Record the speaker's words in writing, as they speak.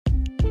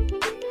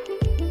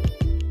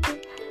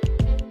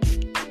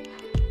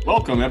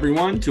Welcome,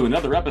 everyone, to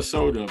another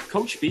episode of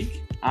Coach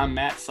Speak. I'm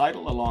Matt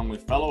Seidel, along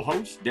with fellow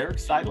hosts Derek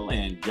Seidel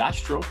and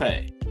Josh Trope.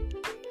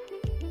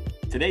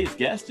 Today's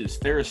guest is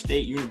Ferris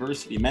State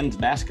University men's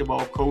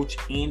basketball coach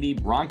Andy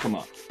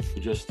Bronkema,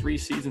 who just 3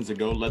 seasons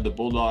ago led the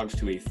Bulldogs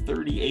to a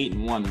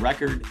 38-1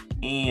 record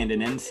and an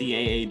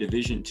NCAA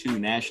Division II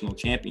national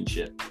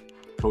championship.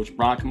 Coach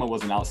Bronkema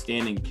was an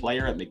outstanding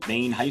player at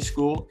McBain High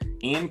School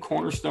and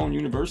Cornerstone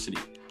University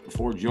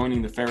before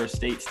joining the Ferris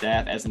State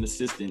staff as an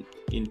assistant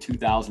in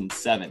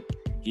 2007.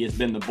 He has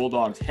been the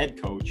Bulldogs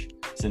head coach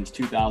since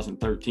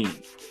 2013.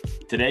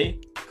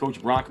 Today,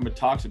 Coach Bronkema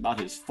talks about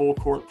his full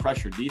court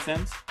pressure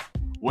defense,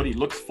 what he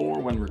looks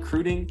for when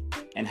recruiting,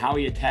 and how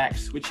he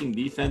attacks switching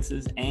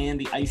defenses and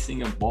the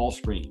icing of ball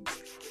screens.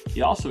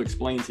 He also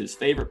explains his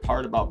favorite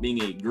part about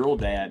being a girl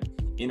dad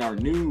in our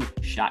new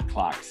Shot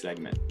Clock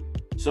segment.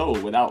 So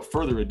without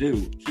further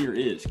ado, here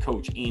is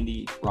Coach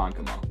Andy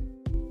Bronkema.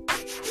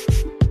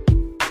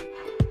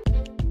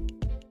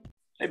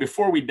 Hey,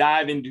 before we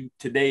dive into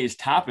today's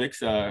topics,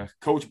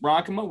 Coach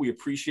Bronkema, we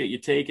appreciate you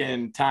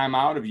taking time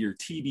out of your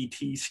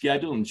TBT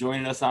schedule and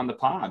joining us on the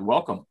pod.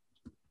 Welcome.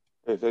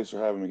 Hey, thanks for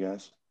having me,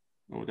 guys.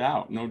 No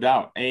doubt, no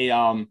doubt. Hey,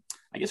 I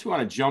guess we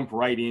want to jump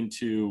right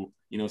into,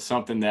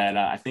 something that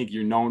I think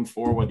you're known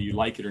for, whether you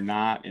like it or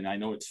not. And I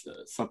know it's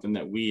something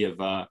that we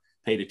have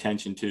paid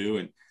attention to,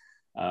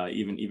 and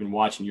even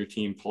watching your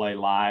team play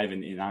live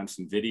and on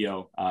some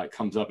video, it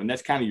comes up, and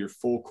that's kind of your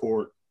full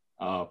court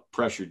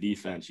pressure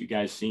defense. You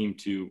guys seem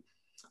to,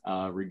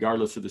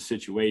 regardless of the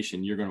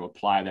situation, you're going to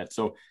apply that.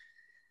 So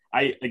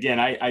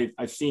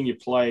I've seen you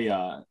play.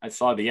 I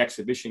saw the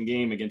exhibition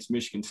game against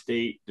Michigan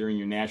State during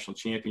your national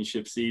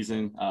championship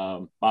season.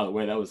 By the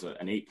way, that was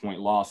an 8-point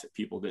loss. If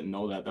people didn't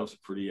know that, that was a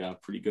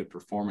pretty good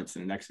performance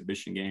in an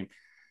exhibition game.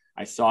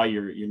 I saw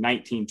your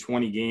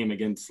 1920 game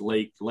against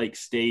Lake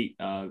State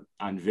on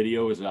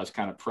video as I was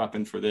kind of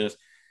prepping for this.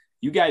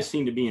 You guys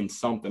seem to be in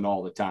something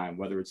all the time,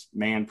 whether it's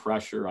man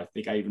pressure. I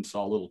think I even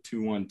saw a little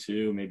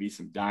 2-1-2, maybe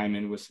some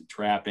diamond with some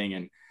trapping,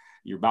 and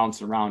you're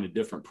bouncing around in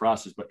different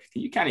presses. But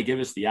can you kind of give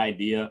us the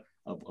idea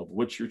of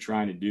what you're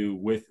trying to do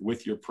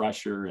with your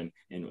pressure and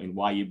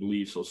why you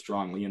believe so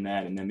strongly in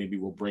that? And then maybe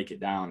we'll break it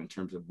down in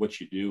terms of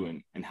what you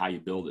do and how you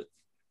build it.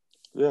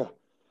 Yeah.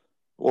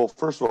 Well,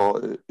 first of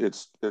all,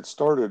 it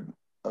started,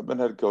 I've been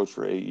head coach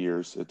for 8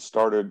 years. It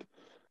started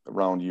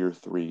around year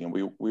 3, and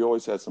we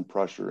always had some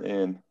pressure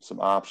in, some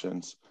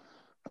options,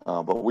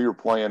 but we were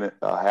playing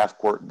a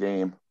half-court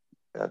game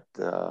at,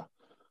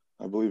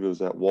 I believe it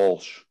was at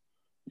Walsh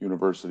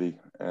University,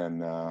 and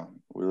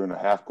we were in a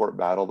half-court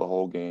battle the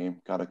whole game,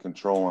 kind of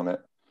controlling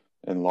it,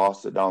 and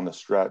lost it down the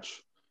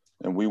stretch.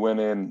 And we went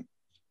in,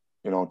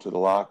 to the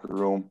locker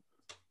room,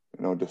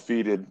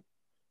 defeated,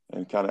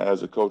 and kind of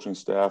as a coaching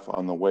staff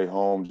on the way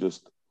home,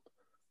 just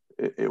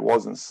it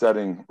wasn't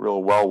setting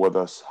real well with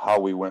us how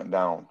we went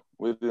down.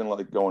 We didn't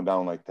like going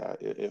down like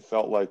that. It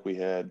felt like we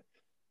had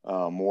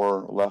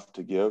more left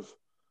to give.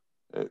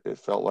 It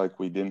felt like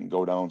we didn't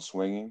go down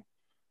swinging.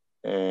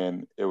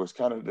 And it was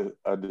kind of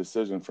a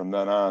decision from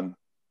then on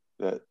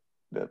that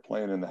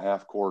playing in the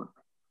half court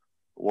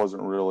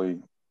wasn't really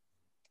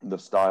the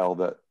style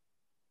that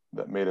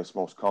made us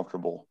most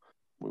comfortable.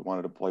 We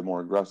wanted to play more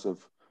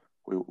aggressive.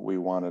 We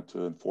wanted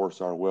to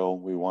enforce our will.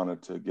 We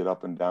wanted to get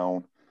up and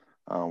down.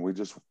 We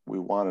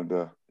wanted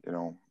to,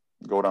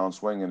 go down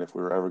swinging if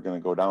we were ever going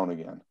to go down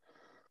again.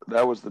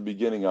 That was the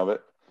beginning of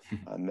it.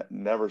 I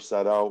never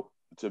set out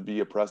to be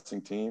a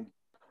pressing team.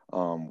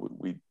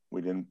 We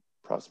didn't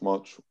press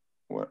much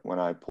when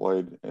I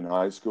played in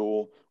high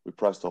school. We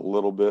pressed a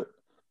little bit,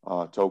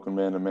 token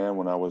man-to-man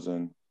when I was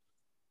in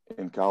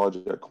college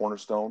at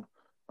Cornerstone.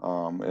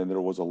 And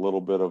there was a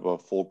little bit of a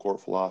full court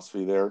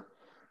philosophy there.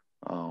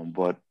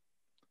 But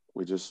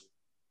we just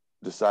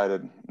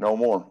decided no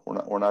more.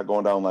 We're not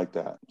going down like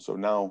that. So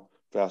now,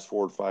 fast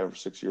forward 5 or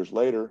 6 years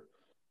later,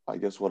 I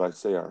guess what I'd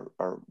say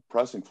our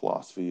pressing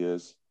philosophy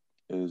is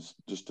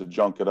just to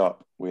junk it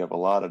up. We have a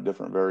lot of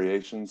different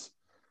variations,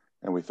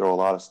 and we throw a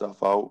lot of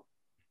stuff out.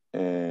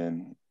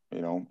 And,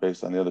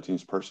 based on the other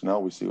team's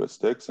personnel, we see what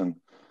sticks. And,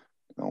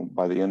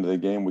 by the end of the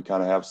game, we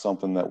kind of have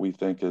something that we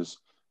think is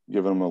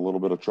giving them a little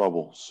bit of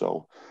trouble.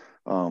 So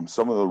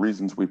some of the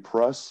reasons we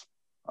press,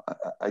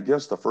 I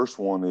guess the first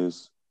one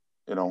is,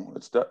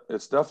 it's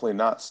definitely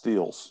not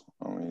steals.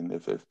 I mean,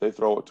 if they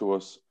throw it to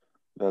us,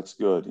 that's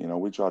good.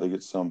 We try to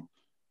get some,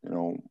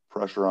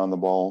 pressure on the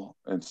ball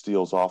and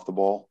steals off the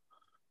ball.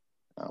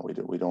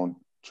 We don't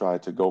try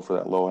to go for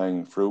that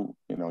low-hanging fruit.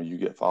 You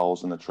get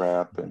fouls in the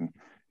trap and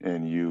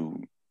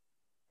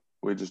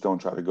we just don't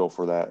try to go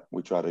for that.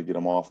 We try to get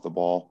them off the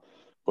ball,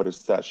 but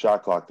it's that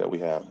shot clock that we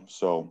have.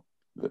 So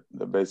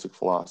the basic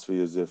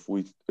philosophy is if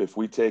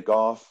we take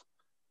off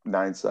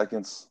 9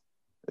 seconds,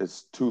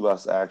 it's 2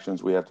 less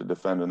actions we have to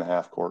defend in the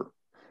half court.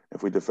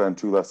 If we defend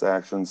 2 less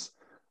actions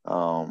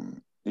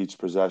each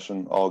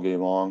possession all game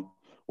long,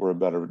 we're a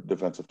better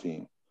defensive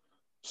team.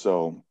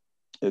 So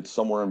it's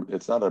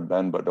it's not a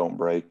bend but don't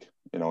break.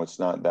 It's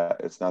not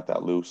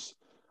that loose.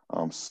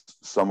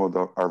 Some of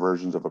our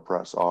versions of a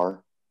press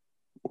are.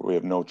 We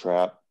have no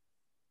trap,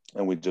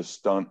 and we just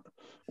stunt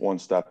one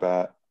step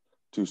at,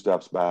 2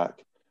 steps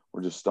back.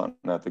 We're just stunting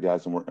at the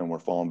guys, and we're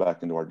falling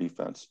back into our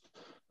defense.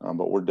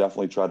 But we're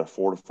definitely trying to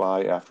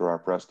fortify after our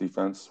press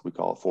defense. We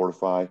call it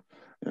fortify.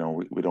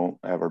 We don't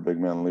have our big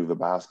men leave the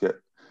basket.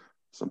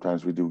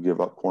 Sometimes we do give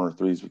up corner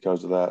threes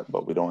because of that,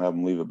 but we don't have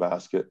them leave the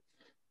basket.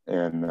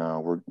 And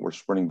we're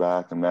sprinting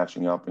back and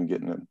matching up and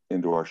getting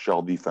into our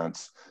shell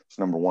defense. It's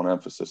number one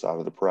emphasis out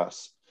of the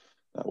press.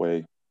 That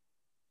way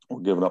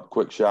we're giving up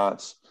quick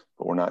shots,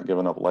 but we're not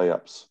giving up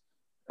layups.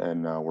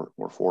 And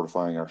we're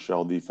fortifying our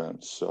shell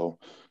defense. So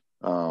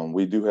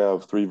we do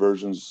have 3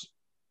 versions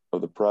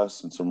of the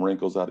press and some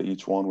wrinkles out of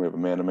each one. We have a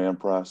man-to-man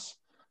press.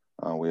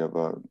 We have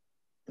a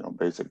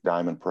basic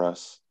diamond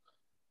press.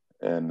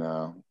 And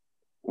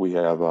we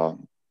have a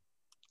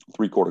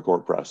 3/4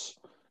 court press.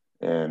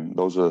 And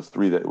those are the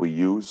 3 that we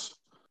use.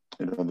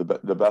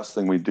 The best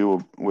thing we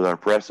do with our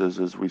presses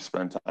is we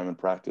spend time in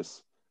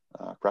practice,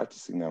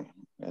 practicing them.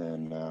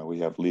 And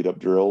we have lead up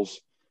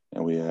drills,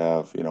 and we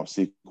have,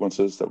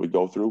 sequences that we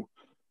go through,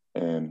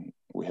 and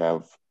we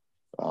have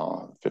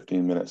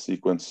 15-minute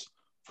sequence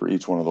for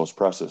each one of those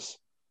presses.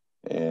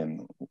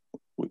 And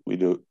we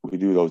do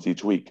those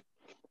each week.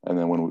 And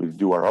then when we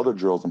do our other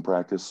drills in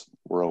practice,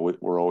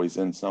 we're always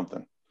in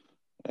something,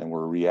 and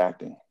we're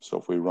reacting. So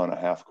if we run a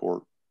half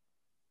court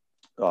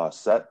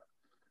set,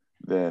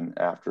 then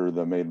after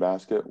the made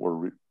basket,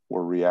 we're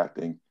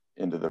reacting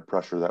into the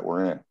pressure that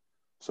we're in.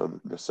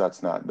 So the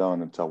set's not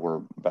done until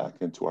we're back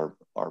into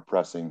our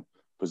pressing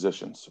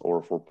positions. Or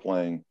if we're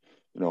playing,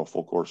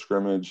 full court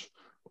scrimmage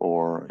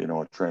or,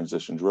 a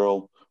transition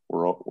drill,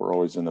 we're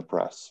always in the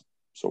press.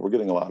 So we're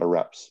getting a lot of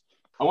reps.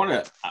 I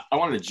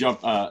want to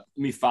jump. Let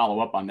me follow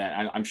up on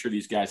that. I'm sure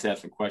these guys have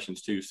some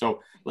questions too.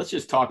 So let's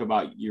just talk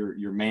about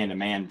your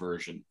man-to-man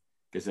version,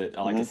 because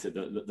I said,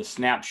 the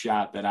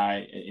snapshot that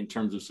in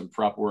terms of some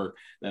prep work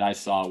that I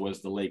saw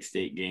was the Lake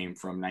State game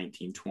from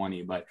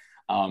 1920. But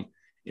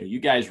you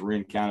guys were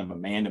in kind of a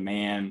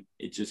man-to-man.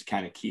 It just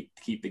kind of keep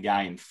the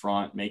guy in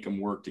front, make him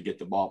work to get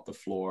the ball off the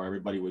floor.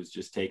 Everybody was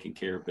just taking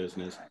care of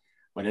business.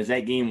 But as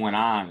that game went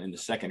on in the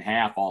second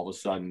half, all of a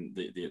sudden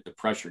the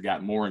pressure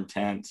got more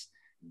intense.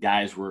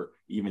 Guys were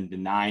even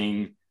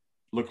denying,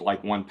 looked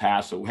like one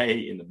pass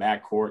away in the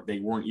backcourt. They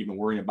weren't even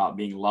worrying about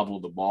being level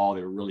of the ball.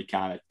 They were really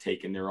kind of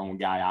taking their own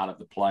guy out of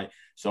the play.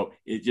 So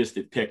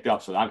it picked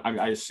up. So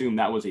I assume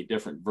that was a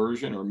different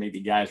version, or maybe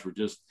guys were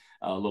just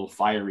a little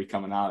fiery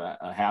coming out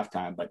at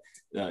halftime. But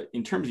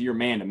in terms of your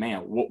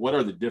man-to-man, what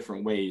are the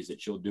different ways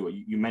that you'll do it?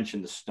 You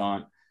mentioned the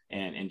stunt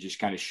and just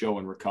kind of show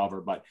and recover.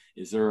 But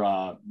is there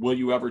will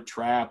you ever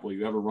trap? Will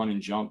you ever run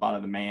and jump out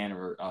of the man,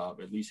 or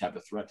at least have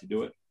the threat to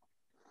do it?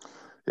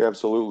 Yeah,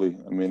 absolutely.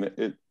 I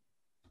mean,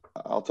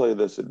 I'll tell you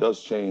this, it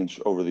does change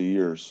over the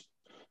years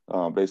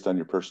based on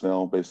your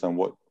personnel, based on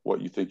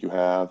what you think you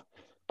have.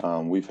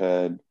 We've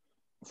had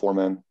 4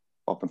 men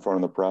up in front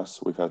of the press.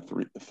 We've had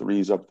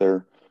threes up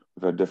there.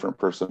 We've had different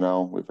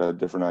personnel. We've had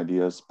different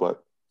ideas,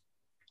 but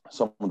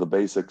some of the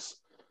basics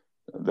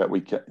that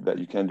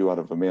you can do out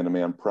of a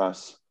man-to-man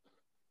press,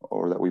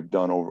 or that we've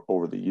done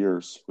over the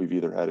years, we've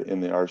either had it in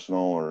the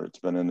arsenal, or it's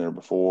been in there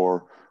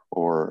before,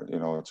 or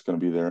it's going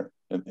to be there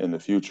in the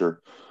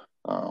future.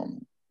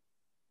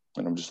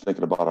 And I'm just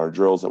thinking about our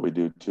drills that we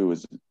do too,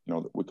 is,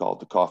 we call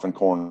it the coffin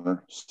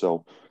corner.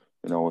 So,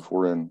 if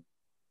we're in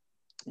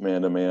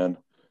man-to-man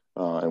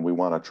and we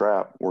want to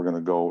trap, we're going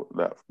to go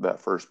that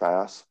first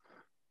pass,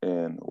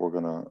 and we're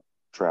going to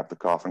trap the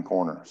coffin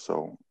corner.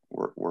 So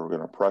we're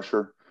going to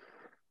pressure.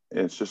 And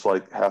it's just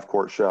like half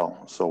court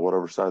shell. So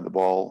whatever side the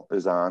ball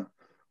is on,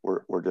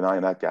 we're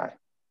denying that guy,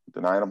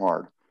 denying him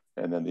hard.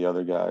 And then the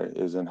other guy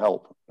is in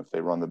help. If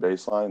they run the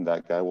baseline,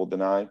 that guy will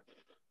deny,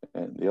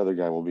 and the other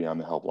guy will be on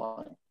the help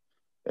line.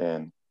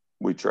 And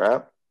we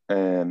trap,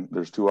 and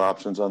there's 2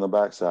 options on the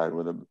backside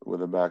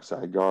with a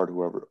backside guard,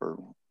 whoever, or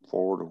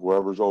forward, or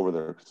whoever's over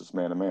there, because it's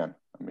man-to-man.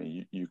 I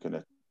mean, you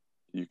can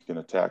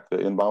attack the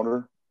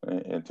inbounder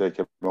and take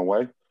him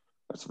away.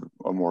 That's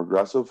a more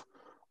aggressive.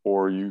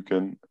 Or you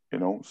can,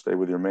 stay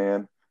with your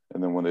man,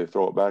 and then when they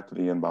throw it back to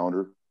the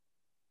inbounder,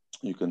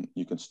 you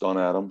can stun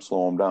at them,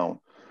 slow them down.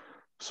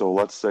 So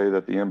let's say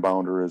that the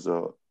inbounder is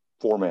a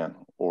 4-man,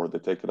 or they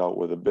take it out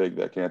with a big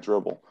that can't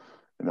dribble.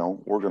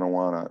 We're going to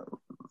want to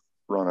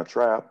run a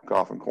trap,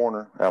 coffin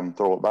corner, have them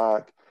throw it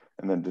back,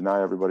 and then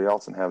deny everybody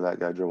else and have that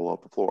guy dribble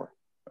up the floor.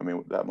 I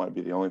mean, that might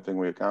be the only thing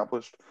we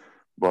accomplished,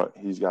 but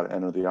he's got to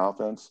enter the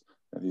offense,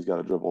 and he's got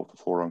to dribble up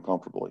the floor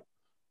uncomfortably.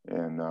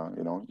 And,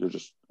 you're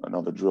just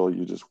another drill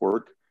you just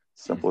work.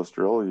 Simplest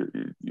drill,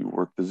 you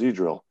work the Z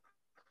drill,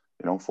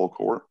 full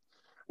court.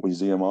 We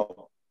Z them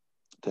up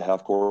to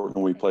half court,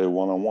 and we play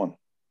one-on-one,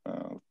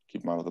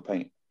 keep them out of the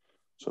paint.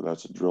 So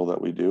that's a drill that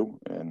we do,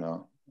 and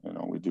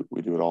we do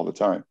it all the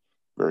time.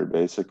 Very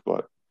basic,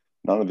 but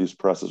none of these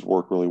presses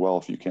work really well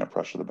if you can't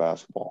pressure the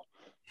basketball.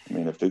 I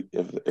mean, if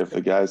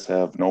the guys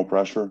have no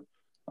pressure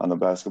on the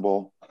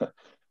basketball,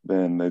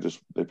 then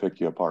they pick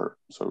you apart.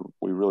 So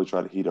we really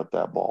try to heat up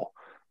that ball.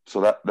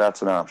 So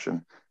that's an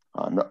option.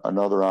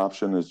 Another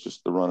option is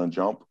just the run and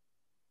jump.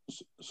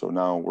 So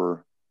now we're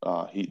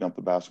heating up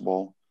the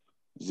basketball,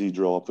 Z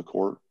drill up the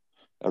court,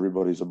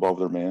 everybody's above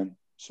their man.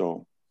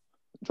 So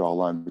draw a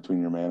line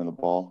between your man and the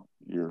ball.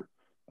 You're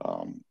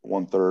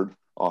 1/3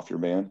 off your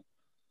man.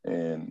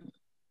 And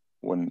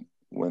when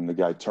the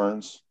guy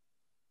turns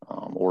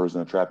or is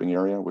in a trapping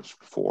area, which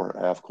before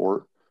half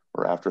court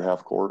or after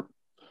half court,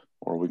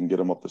 or we can get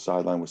him up the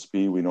sideline with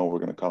speed, we know we're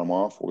going to cut him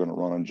off. We're going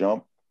to run and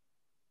jump.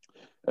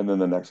 And then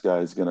the next guy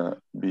is going to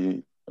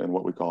be in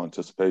what we call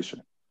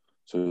anticipation.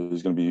 So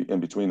he's going to be in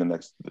between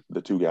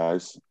the two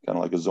guys, kind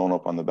of like a zone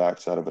up on the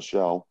backside of a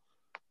shell.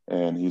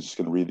 And he's just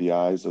going to read the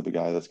eyes of the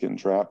guy that's getting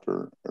trapped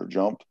or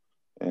jumped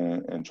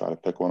and try to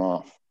pick one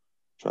off,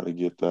 try to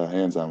get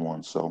hands on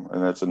one. So,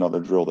 and that's another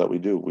drill that we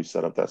do. We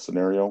set up that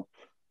scenario.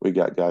 We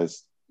got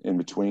guys in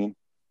between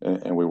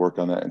and we work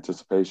on that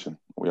anticipation.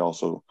 We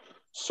also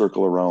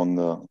circle around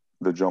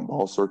the jump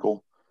ball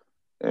circle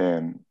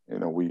and,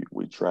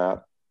 we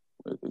trap.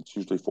 It's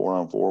usually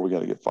 4-on-4. We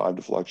got to get 5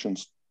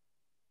 deflections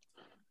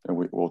and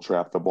we'll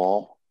trap the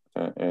ball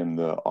and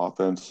the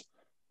offense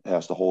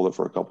has to hold it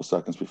for a couple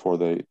seconds before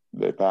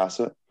they pass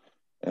it.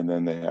 And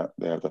then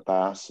they have to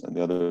pass and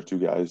the other 2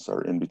 guys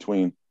are in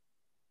between,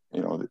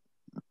 the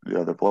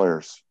other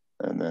players.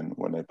 And then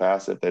when they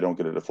pass it, they don't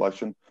get a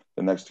deflection.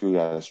 The next 2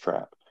 guys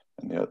trap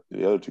and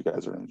the other 2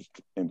 guys are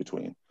in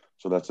between.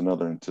 So that's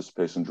another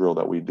anticipation drill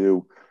that we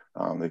do.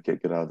 They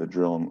can't get out of the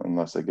drill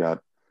unless they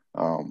got,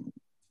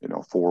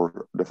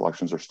 4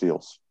 deflections or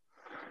steals.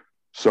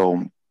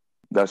 So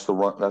that's the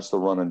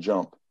run and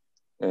jump.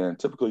 And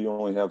typically you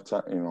only have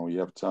time, you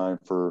have time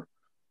for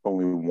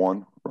only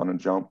one run and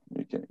jump.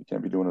 You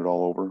can't be doing it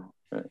all over.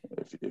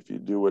 If you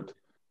do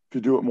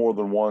it more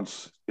than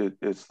once,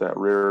 it's that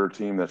rare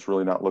team that's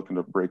really not looking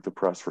to break the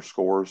press for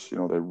scores. They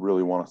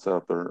really want to set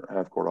up their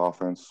half court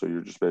offense. So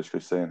you're just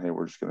basically saying, hey,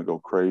 we're just going to go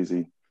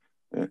crazy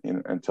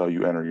until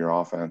you enter your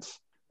offense.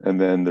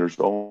 And then there's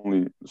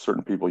only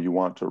certain people you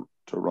want to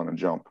run and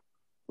jump.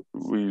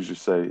 We usually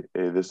say,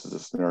 hey, this is a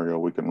scenario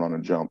we can run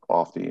and jump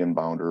off the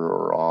inbounder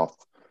or off,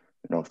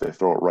 if they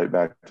throw it right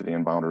back to the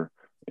inbounder,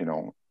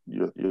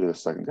 you're the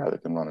second guy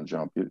that can run and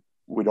jump.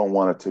 We don't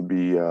want it to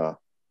be,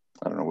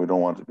 we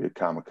don't want it to be a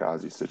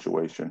kamikaze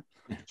situation.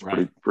 It's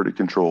right. pretty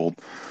controlled.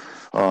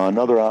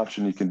 Another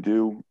option you can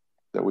do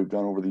that we've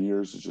done over the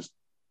years is just,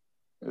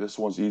 this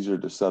one's easier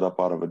to set up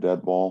out of a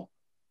dead ball.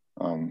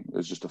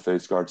 It's just a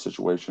face guard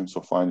situation.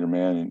 So find your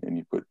man and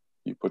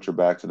you put your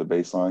back to the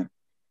baseline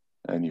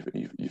and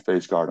you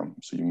face guard him.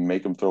 So you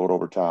make him throw it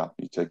over top.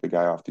 You take the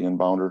guy off the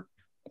inbounder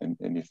and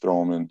you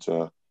throw him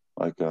into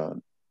like a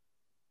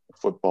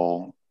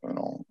football,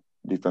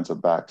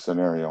 defensive back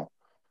scenario,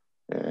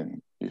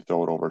 and you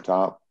throw it over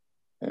top,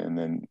 and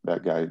then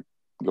that guy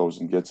goes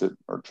and gets it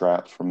or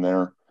traps from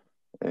there.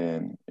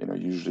 And,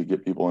 usually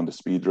get people into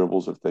speed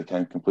dribbles if they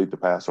can complete the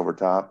pass over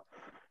top.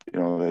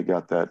 They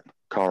got that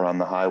car on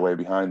the highway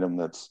behind them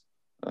that's,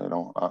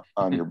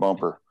 on your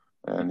bumper.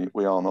 And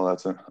we all know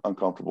that's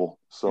uncomfortable.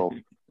 So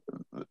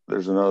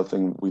there's another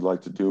thing we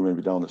like to do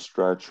maybe down the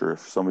stretch, or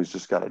if somebody's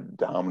just got a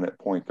dominant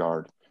point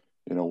guard,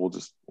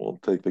 we'll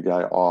take the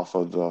guy off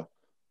of the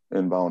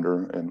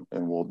inbounder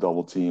and we'll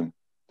double team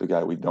the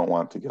guy we don't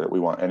want to get it. We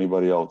want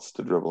anybody else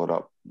to dribble it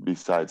up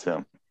besides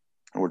him.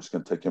 And we're just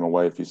going to take him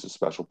away if he's a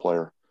special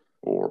player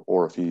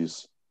or if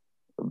he's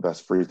the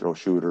best free throw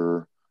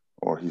shooter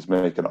or he's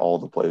making all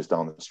the plays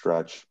down the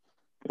stretch.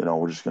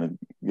 We're just going to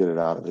get it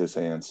out of his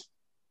hands.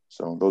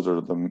 So those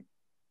are the,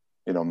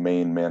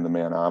 main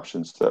man-to-man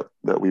options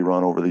that we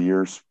run over the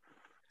years.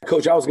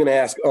 Coach, I was going to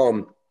ask,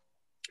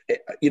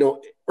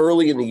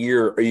 early in the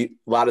year, a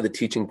lot of the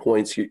teaching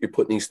points, you're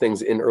putting these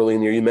things in early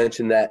in the year. You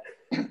mentioned that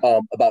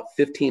about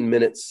 15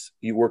 minutes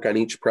you work on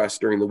each press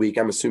during the week.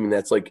 I'm assuming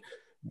that's like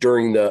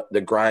during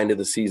the grind of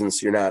the season,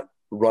 so you're not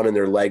running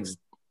their legs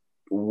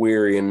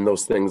weary and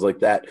those things like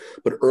that.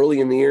 But early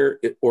in the year,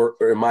 or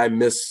am I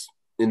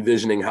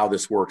envisioning how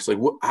this works? Like,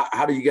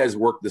 how do you guys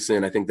work this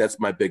in? I think that's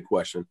my big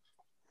question.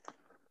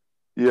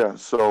 Yeah,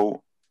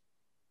 so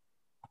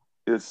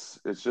it's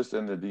just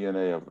in the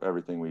DNA of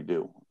everything we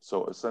do.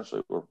 So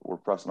essentially, we're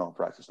pressing all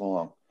practice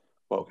along,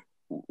 but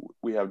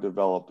we have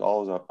developed.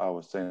 All I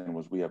was saying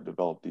was we have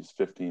developed these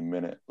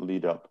 15-minute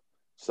lead-up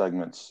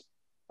segments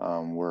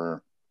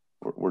where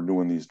we're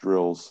doing these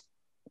drills,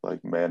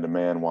 like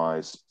man-to-man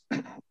wise.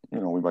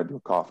 We might do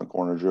a coffin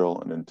corner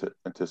drill, an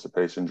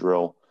anticipation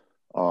drill,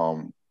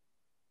 a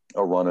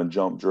run and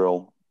jump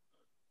drill,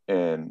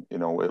 and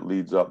it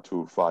leads up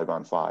to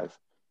 5-on-5,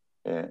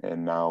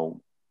 and now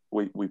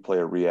we play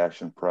a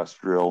reaction press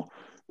drill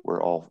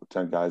where all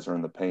 10 guys are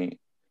in the paint,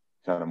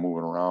 kind of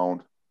moving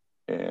around,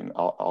 and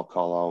I'll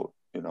call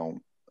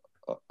out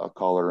a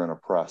color and a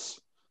press,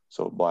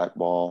 so black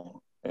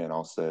ball, and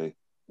I'll say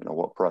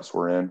what press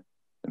we're in,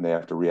 and they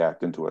have to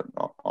react into it.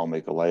 I'll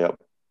make a layup.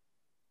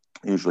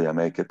 Usually I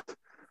make it.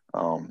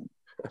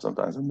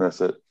 Sometimes I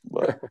miss it,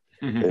 but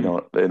they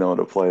know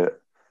to play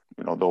it.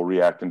 They'll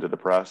react into the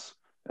press,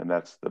 and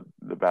that's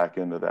the back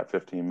end of that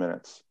 15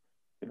 minutes.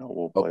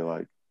 We'll play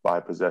like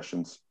 5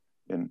 possessions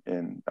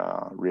in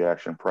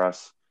reaction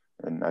press,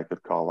 and I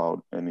could call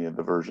out any of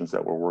the versions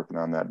that we're working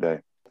on that day.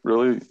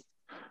 Really,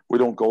 we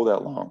don't go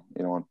that long.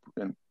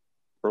 In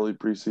early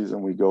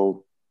preseason, we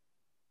go,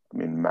 I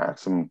mean,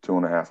 maximum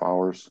 2.5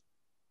 hours.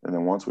 And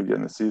then once we get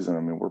in the season, I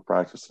mean, we're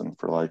practicing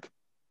for like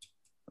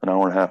an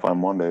hour and a half on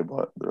Monday,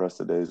 but the rest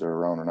of the days are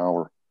around an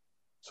hour.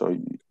 So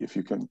if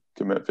you can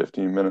commit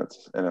 15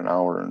 minutes in an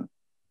hour and,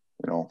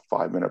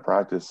 5-minute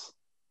practice,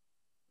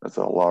 that's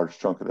a large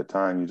chunk of the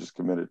time you just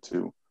committed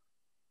to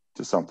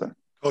something.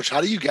 Coach, how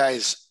do you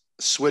guys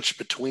switch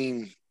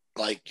between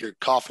like your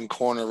coffin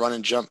corner, run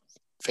and jump,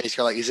 face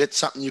guard? Like, is it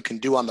something you can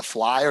do on the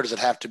fly, or does it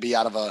have to be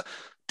out of a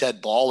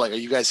dead ball? Like, are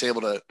you guys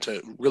able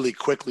to really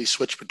quickly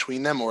switch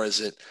between them, or is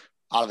it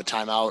out of a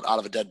timeout, out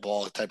of a dead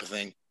ball type of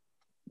thing?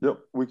 Yep,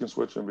 we can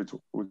switch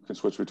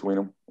between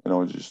them.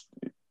 Just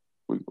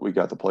we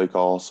got the play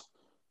calls,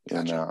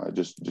 Gotcha. and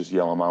just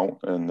yell them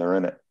out, and they're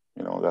in it.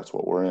 That's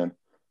what we're in,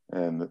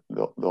 and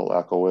they'll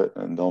echo it,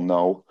 and they'll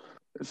know.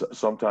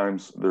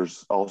 Sometimes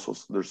there's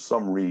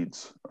some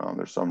reads.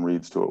 There's some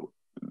reads to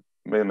it,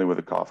 mainly with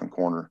a coffin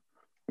corner.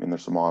 I mean,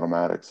 there's some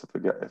automatics.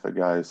 If a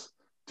guy's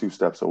 2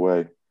 steps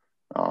away,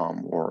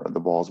 or the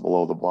ball's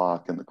below the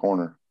block in the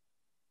corner,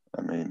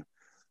 I mean,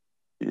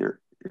 you're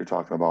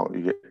talking about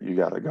you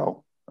got to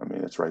go. I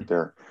mean, it's right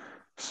there.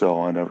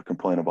 So I never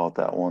complain about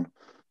that one.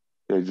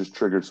 They just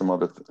triggered some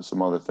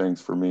other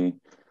things for me.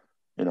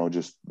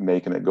 Just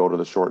making it go to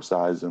the short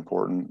side is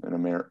important in a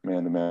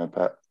man-to-man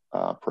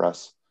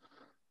press.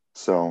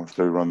 So if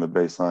they run the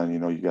baseline,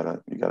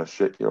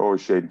 you're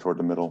always shading toward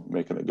the middle,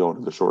 making it go to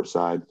the short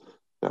side.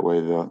 That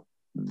way, the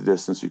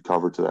distance you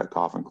cover to that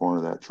coffin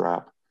corner, that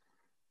trap,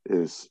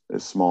 is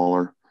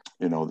smaller.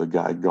 The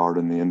guy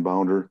guarding the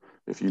inbounder.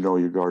 If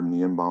you're guarding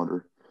the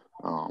inbounder,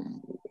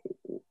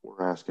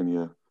 we're asking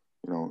you,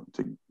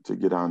 to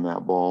get on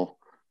that ball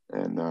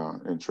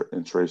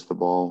and trace the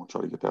ball,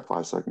 try to get that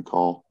 5-second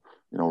call,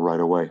 right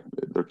away.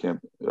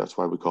 That's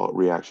why we call it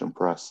reaction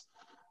press,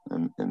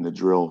 and the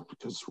drill,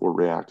 because we're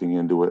reacting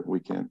into it. We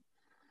can't.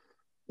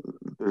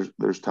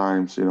 There's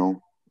times,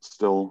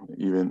 still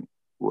even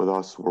with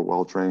us, we're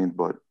well trained,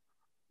 but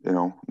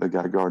the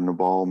guy guarding the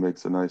ball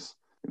makes a nice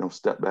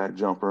step back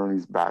jumper, and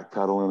he's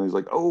backpedaling. He's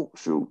like, oh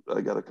shoot,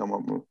 I got to come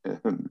up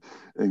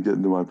and get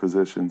into my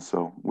position.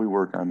 So we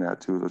work on that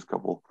too. There's a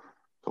couple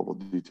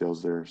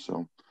details there.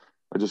 So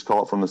I just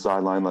call it from the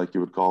sideline, like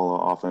you would call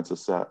an offensive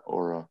set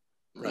or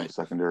a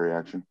secondary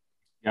action.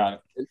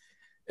 Got it.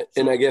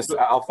 And I guess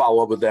I'll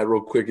follow up with that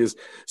real quick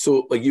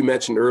so like you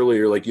mentioned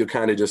earlier, like you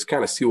kind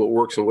of see what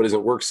works and what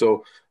doesn't work.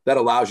 So that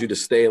allows you to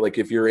stay, like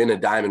if you're in a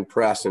diamond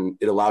press, and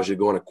it allows you to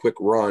go on a quick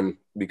run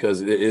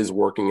because it is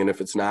working. And if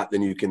it's not,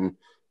 then you can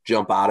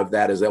jump out of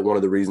that. Is that one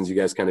of the reasons you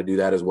guys kind of do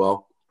that as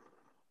well?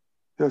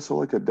 Yeah. So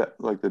like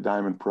the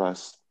diamond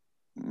press,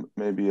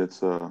 maybe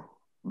it's a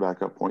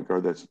backup point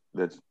guard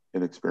that's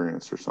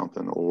inexperienced or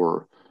something,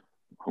 or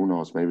who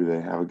knows, maybe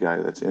they have a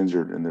guy that's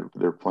injured and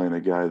they're playing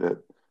a guy that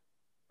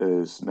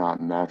is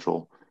not a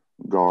natural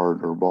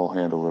guard or ball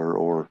handler,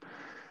 or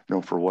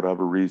for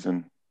whatever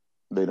reason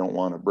they don't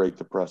want to break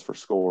the press for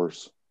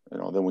scores.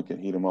 Then we can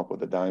heat them up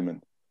with a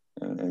diamond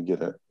and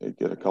get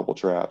a couple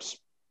traps,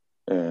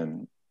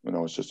 and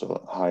it's just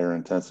a higher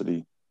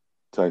intensity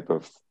type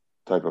of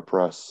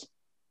press.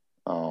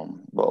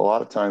 But a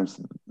lot of times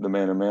the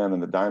man-to-man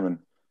and the diamond,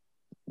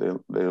 they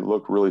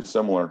look really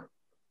similar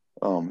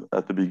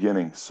at the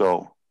beginning,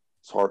 so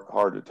it's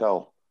hard to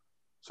tell.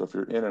 So if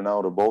you're in and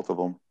out of both of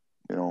them,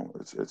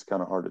 it's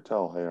kind of hard to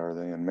tell. Hey, are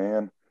they in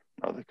man?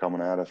 Are they coming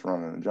at us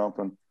running and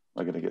jumping? Am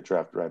I going to get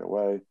trapped right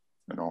away?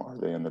 Are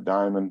they in the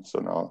diamond?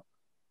 So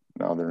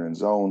now they're in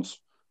zones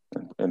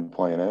and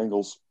playing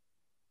angles.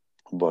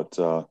 But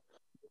so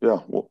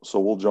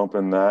we'll jump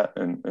in that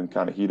and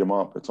kind of heat them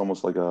up. It's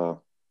almost like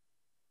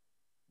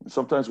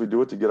sometimes we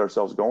do it to get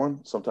ourselves going.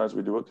 Sometimes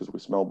we do it because we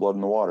smell blood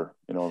in the water.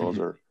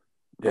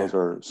 Those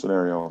are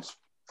scenarios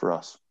for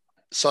us.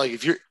 So like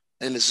if you're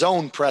in the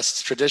zone press,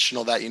 it's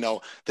traditional that,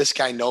 this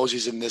guy knows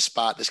he's in this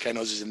spot, this guy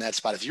knows he's in that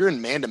spot. If you're in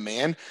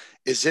man-to-man,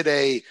 is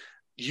it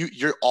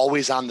you're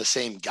always on the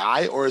same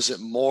guy, or is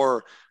it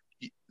more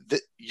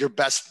your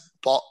best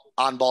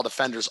on-ball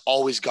defenders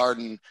always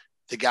guarding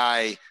the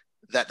guy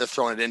that they're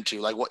throwing it into?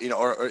 Like what,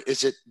 or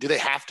is it, do they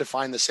have to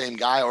find the same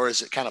guy, or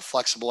is it kind of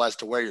flexible as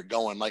to where you're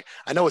going? Like,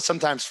 I know it's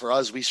sometimes for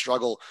us, we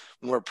struggle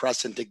when we're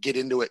pressing to get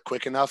into it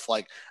quick enough.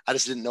 Like, I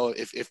just didn't know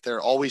if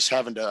they're always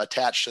having to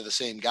attach to the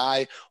same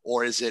guy,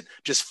 or is it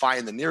just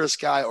find the nearest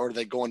guy, or do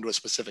they go into a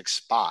specific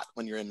spot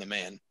when you're in the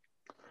man?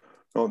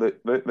 No,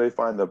 they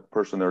find the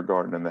person they're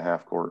guarding in the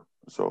half court.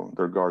 So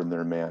they're guarding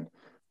their man.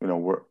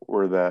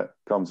 Where that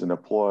comes into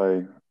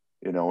play,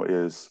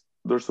 is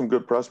there's some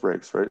good press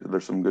breaks, right?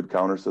 There's some good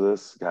counters to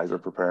this. Guys are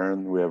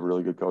preparing. We have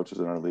really good coaches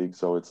in our league.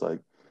 So it's like,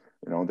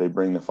 they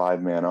bring the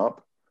 5-man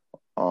up,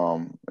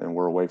 and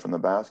we're away from the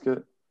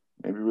basket.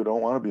 Maybe we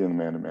don't want to be in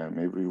the man-to-man.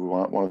 Maybe we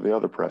want one of the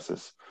other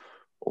presses,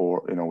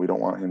 or, we don't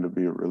want him to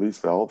be a release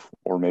valve,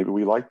 or maybe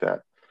we like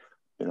that,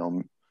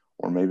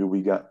 or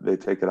maybe they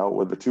take it out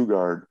with the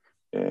 2-guard,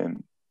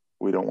 and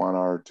we don't want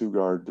our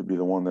 2-guard to be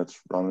the one that's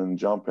running and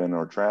jumping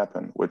or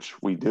trapping,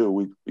 which we do.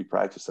 We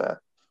practice that.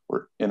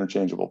 We're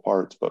interchangeable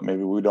parts, but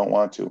maybe we don't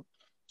want to.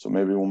 So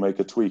maybe we'll make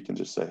a tweak and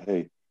just say,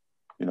 hey,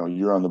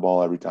 you're on the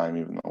ball every time,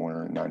 even though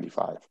we're in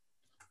 95.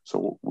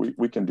 So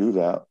we can do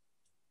that.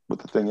 But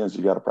the thing is,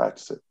 you got to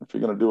practice it. If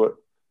you're going to do it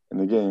in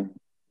the game,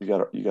 you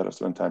got to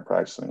spend time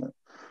practicing it.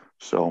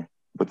 So,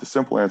 but the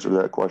simple answer to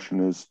that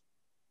question is,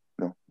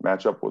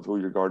 match up with who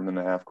you're guarding in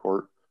the half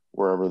court,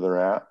 wherever they're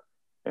at,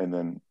 and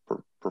then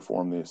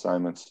perform the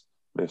assignments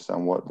based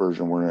on what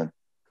version we're in.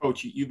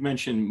 Coach, you've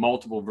mentioned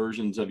multiple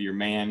versions of your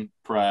man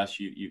press,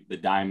 the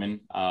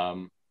diamond,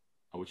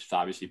 which is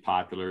obviously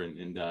popular,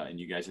 and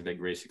you guys have had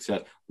great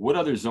success. What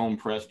other zone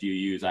press do you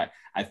use? I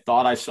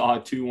thought I saw a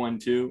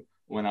 2-1-2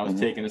 when I was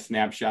taking a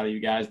snapshot of you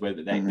guys,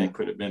 but that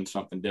could have been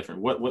something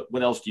different.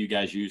 What else do you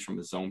guys use from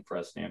a zone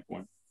press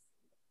standpoint?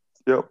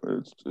 Yep,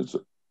 it's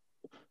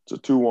a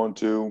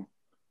 2-1-2,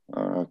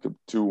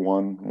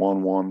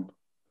 2-1-1-1.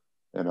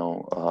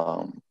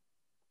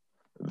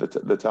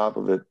 The top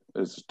of it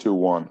is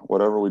 2-1.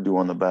 Whatever we do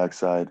on the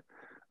backside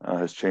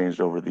has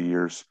changed over the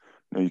years.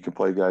 You can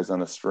play guys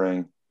on a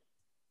string.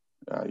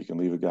 You can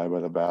leave a guy by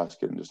the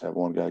basket and just have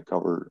one guy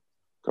cover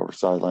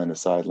sideline to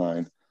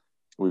sideline.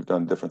 We've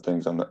done different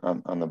things on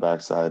the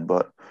backside,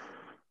 but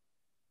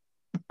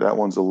that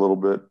one's a little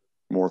bit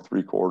more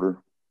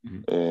 3/4.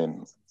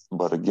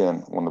 But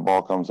again, when the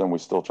ball comes in, we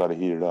still try to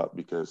heat it up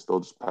because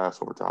they'll just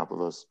pass over top of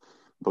us.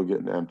 They'll get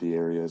into empty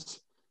areas,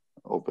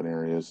 open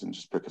areas, and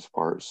just pick us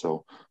apart.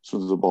 So as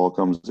soon as the ball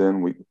comes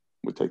in, we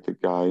take the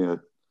guy at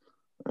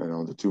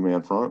the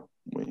 2-man front.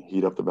 We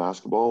heat up the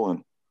basketball,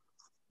 and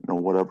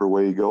whatever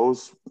way he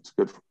goes, it's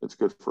good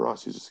for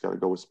us. He's just got to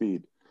go with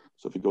speed.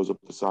 So if he goes up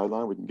the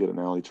sideline, we can get an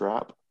alley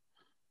trap,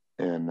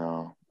 and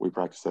we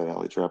practice that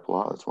alley trap a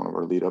lot. That's one of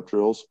our lead up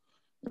drills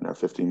in our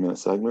 15-minute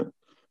segment.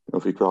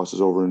 If he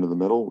crosses over into the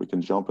middle, we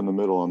can jump in the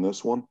middle on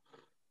this one,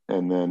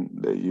 and then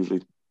they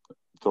usually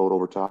throw it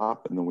over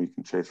top, and then we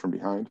can chase from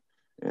behind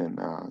and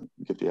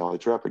get the alley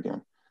trap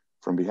again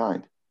from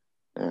behind.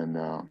 And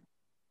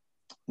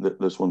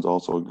this one's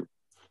also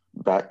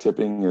back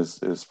tipping is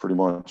pretty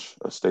much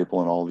a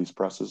staple in all of these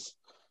presses.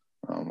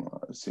 In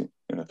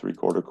a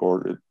 3/4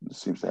 court, it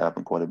seems to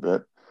happen quite a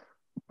bit,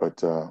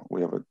 but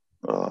we have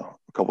a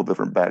couple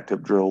different back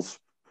tip drills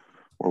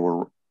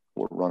where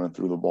we're running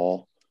through the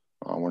ball.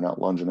 We're not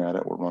lunging at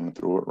it. We're running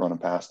through it, running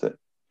past it,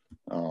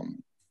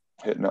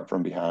 hitting up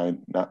from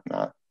behind,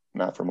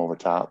 not from over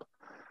top.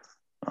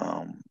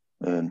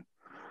 And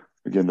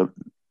again,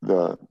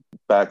 the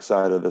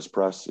backside of this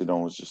press,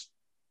 is just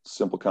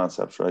simple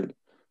concepts, right?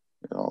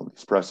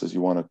 These presses,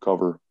 you want to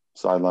cover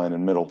sideline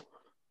and middle.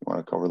 You want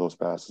to cover those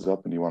passes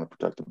up, and you want to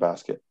protect the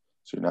basket,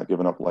 so you're not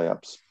giving up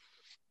layups.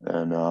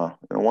 And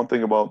one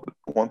thing about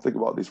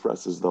these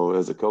presses, though,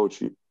 as a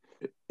coach,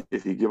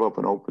 if you give up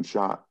an open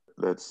shot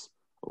that's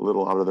a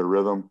little out of their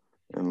rhythm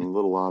and a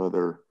little out of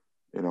their,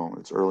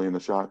 it's early in the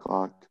shot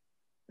clock,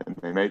 and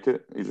they make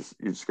it, you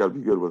just got to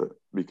be good with it,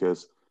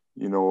 because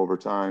over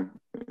time,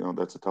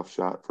 that's a tough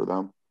shot for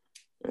them,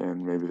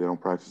 and maybe they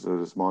don't practice it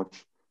as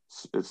much.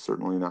 It's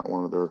certainly not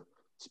one of their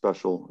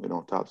special,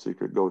 top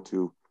secret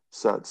go-to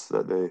sets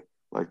that they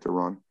like to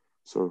run.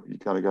 So you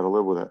kind of got to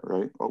live with it,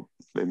 right? Oh,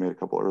 they made a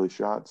couple early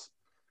shots,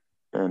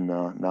 and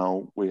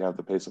now we have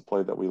the pace of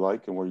play that we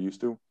like and we're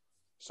used to.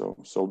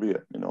 So be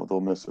it.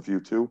 They'll miss a few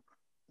too,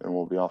 and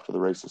we'll be off to the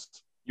races.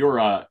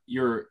 Your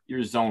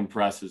zone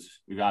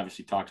presses, we've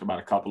obviously talked about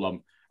a couple of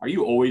them. Are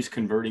you always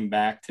converting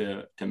back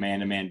to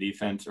man-to-man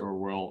defense, or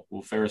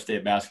will Ferris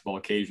State basketball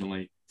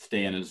occasionally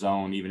stay in a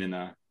zone, even in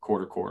a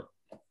quarter court?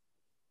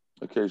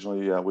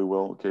 Occasionally, yeah, we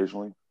will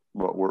occasionally,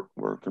 but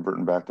we're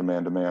converting back to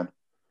man-to-man.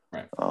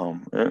 Right.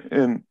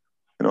 And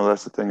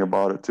that's the thing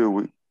about it too.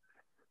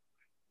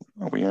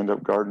 We end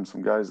up guarding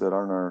some guys that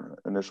aren't our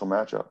initial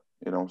matchup.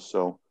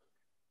 So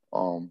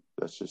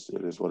that's just,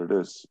 it is what it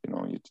is.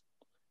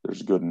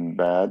 There's good and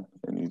bad,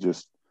 and you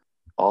just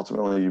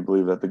ultimately you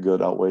believe that the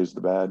good outweighs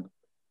the bad,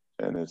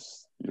 and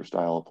it's your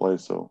style of play,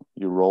 so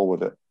you roll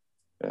with it,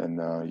 and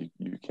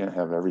you can't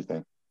have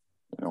everything,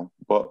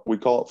 But we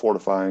call it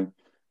fortifying,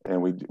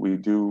 and we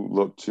do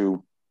look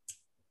to,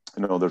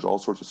 there's all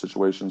sorts of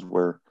situations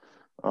where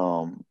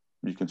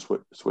you can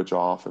switch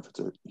off if it's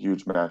a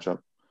huge matchup.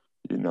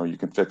 You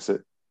can fix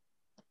it.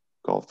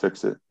 Call it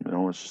fix it.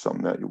 It's just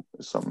something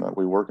that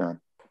we work on.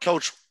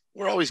 Coach,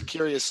 we're always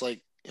curious,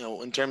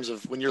 in terms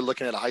of when you're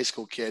looking at a high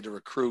school kid to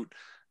recruit,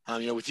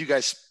 with you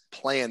guys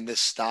playing this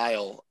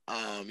style,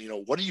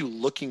 what are you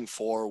looking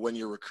for when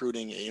you're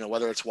recruiting,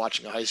 whether it's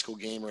watching a high school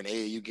game or an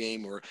AAU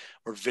game or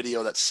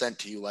video that's sent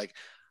to you?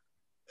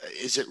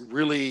 Is it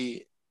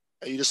really,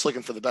 are you just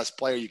looking for the best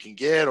player you can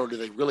get, or do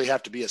they really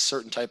have to be a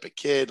certain type of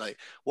kid?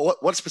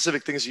 What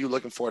specific things are you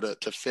looking for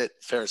to fit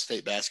Ferris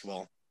State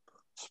basketball?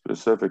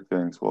 Specific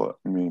things. Well,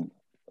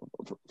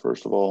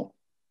 first of all,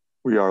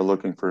 we are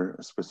looking for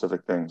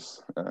specific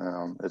things.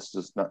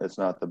 It's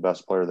not the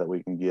best player that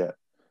we can get.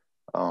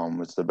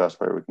 It's the best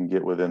player we can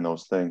get within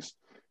those things,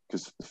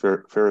 because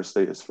Ferris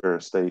State is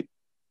Ferris State,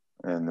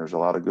 and there's a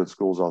lot of good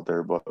schools out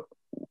there, but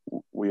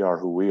we are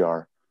who we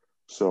are.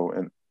 So,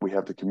 and we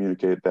have to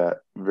communicate that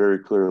very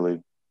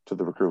clearly to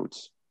the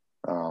recruits,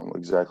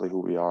 exactly who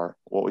we are,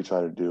 what we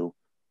try to do,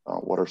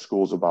 what our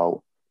school's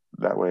about.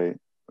 That way,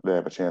 they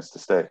have a chance to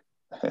stay.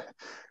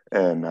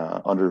 And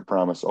under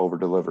promise, over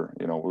deliver.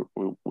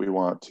 We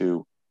want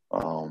to,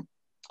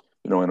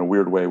 in a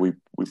weird way, we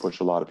push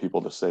a lot of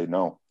people to say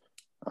no,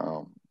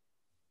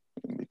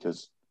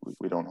 because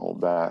we don't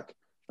hold back.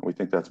 And we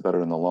think that's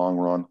better in the long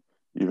run,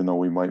 even though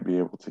we might be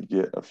able to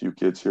get a few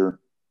kids here.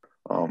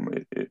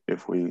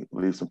 If we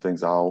leave some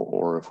things out,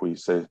 or if we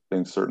say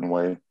things a certain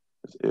way,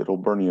 it'll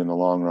burn you in the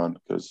long run,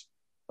 because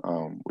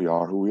we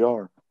are who we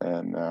are.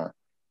 And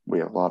we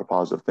have a lot of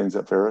positive things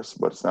at Ferris,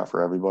 but it's not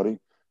for everybody.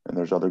 And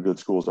there's other good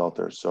schools out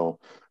there. So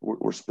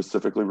we're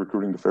specifically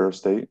recruiting to Ferris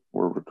State.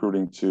 We're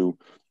recruiting to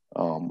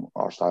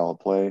our style of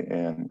play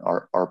and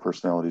our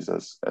personalities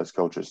as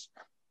coaches.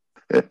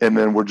 And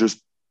then we're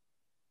just,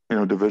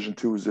 Division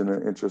II is in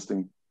an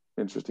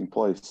interesting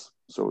place.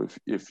 So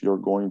if you're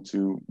going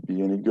to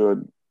be any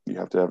good, you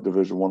have to have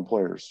Division I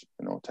players,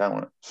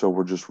 talent. So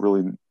we're just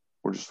really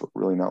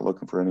not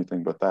looking for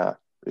anything but that.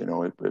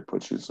 It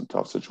puts you in some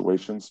tough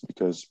situations,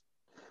 because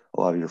a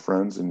lot of your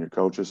friends and your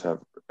coaches have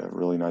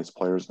really nice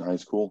players in high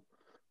school.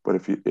 But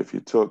if you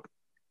took,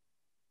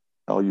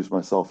 I'll use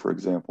myself for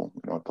example.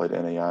 I played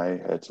NAI,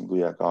 had some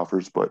GLIAC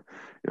offers, but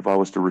if I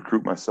was to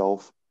recruit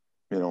myself,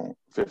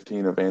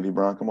 15 of Andy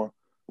Bronkema,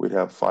 we'd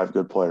have 5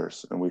 good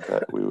players, and we'd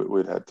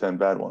had 10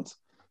 bad ones.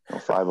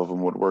 5 of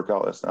them would work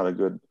out. That's not a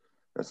good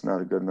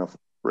enough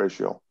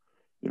ratio.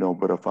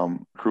 But if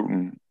I'm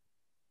recruiting,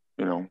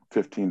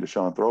 15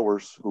 Deshaun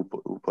throwers who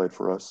played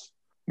for us,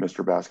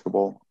 Mr.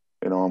 Basketball,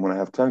 I'm going to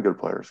have 10 good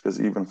players,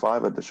 because even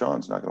 5 at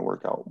Deshaun's not going to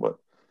work out. But,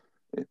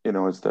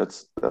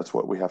 that's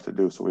what we have to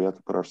do. So we have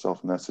to put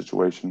ourselves in that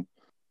situation.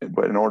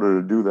 But in order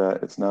to do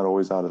that, it's not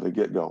always out of the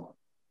get-go.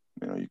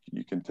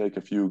 You can take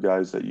a few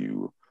guys that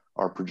you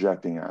are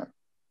projecting on,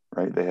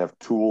 right? They have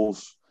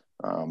tools.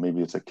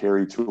 Maybe it's a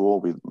carry tool.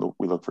 We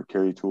look for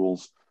carry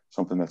tools,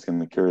 something that's going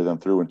to carry them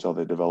through until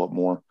they develop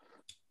more.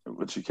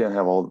 But you can't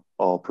have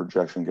all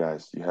projection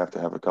guys. You have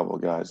to have a couple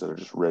of guys that are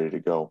just ready to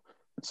go.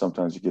 And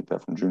sometimes you get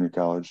that from junior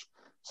college.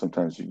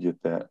 Sometimes you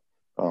get that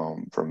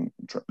from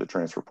the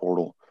transfer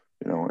portal,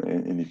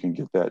 and you can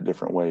get that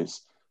different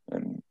ways.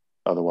 And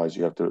otherwise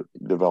you have to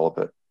develop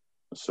it.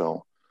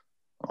 So,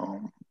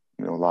 a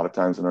lot of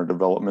times in our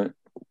development,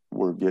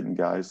 we're getting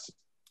guys,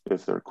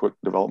 if they're quick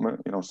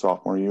development,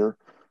 sophomore year,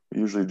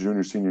 usually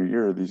junior, senior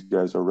year, these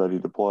guys are ready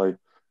to play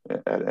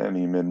at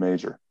any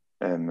mid-major.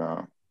 And,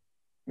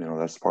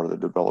 that's part of the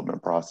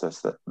development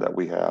process that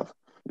we have.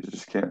 You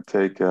just can't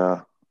take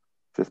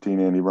 15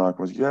 Andy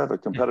Bronco's. You have a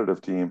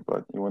competitive team,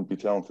 but you wouldn't be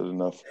talented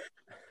enough.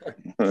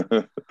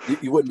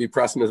 You wouldn't be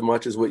pressing as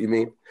much as what you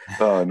mean?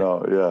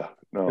 No. Yeah.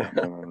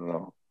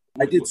 No.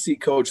 I did see,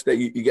 Coach, that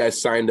you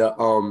guys signed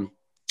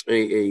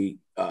a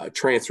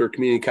transfer,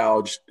 community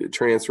college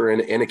transfer,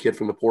 and a kid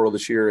from the portal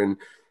this year,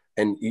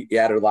 and you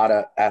added a lot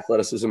of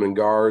athleticism and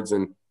guards,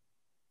 and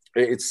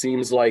it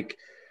seems like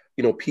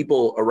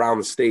people around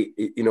the state,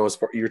 as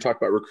far you're talking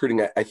about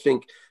recruiting, I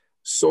think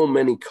so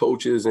many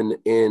coaches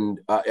and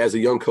as a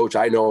young coach,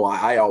 I know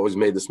I always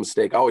made this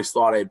mistake. I always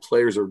thought I had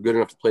players that were good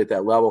enough to play at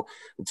that level,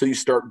 until you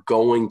start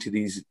going to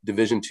these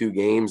Division II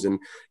games and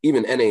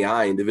even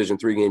NAI and Division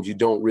III games. You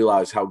don't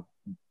realize how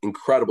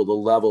incredible the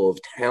level of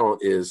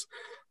talent is.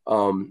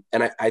 And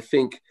I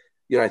think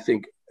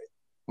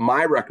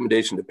my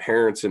recommendation to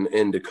parents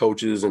and to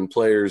coaches and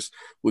players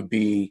would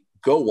be,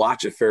 go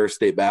watch a Ferris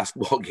State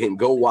basketball game.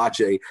 Go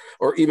watch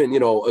or even,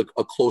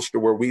 a closer to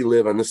where we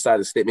live on this side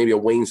of the state, maybe a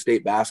Wayne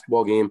State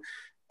basketball game.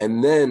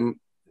 And then,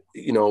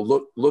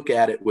 look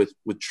at it with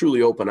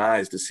truly open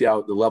eyes to see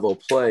how the level of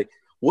play.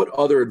 What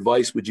other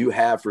advice would you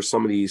have for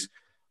some of these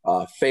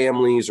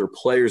families or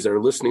players that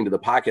are listening to the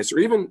podcast, or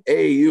even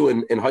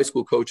AAU and high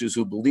school coaches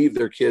who believe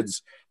their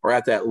kids are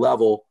at that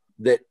level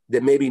that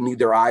maybe need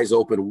their eyes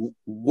open?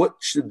 What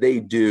should they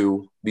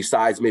do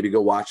besides maybe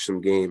go watch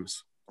some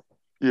games?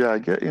 Yeah,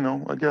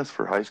 I guess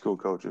for high school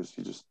coaches,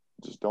 you just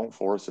don't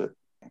force it.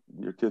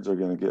 Your kids are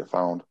going to get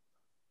found.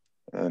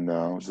 And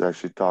I was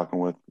actually talking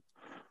with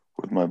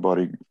my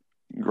buddy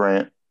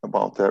Grant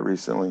about that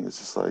recently. It's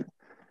just like,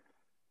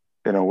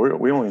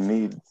 we only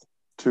need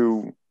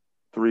 2,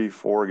 3,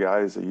 4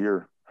 guys a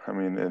year. I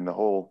mean, in the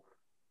whole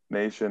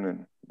nation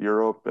and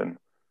Europe and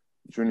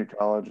junior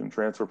college and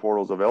transfer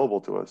portals available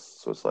to us.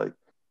 So it's like,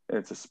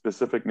 it's a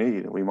specific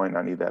need. We might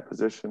not need that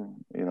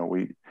position.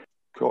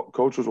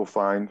 Coaches will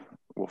find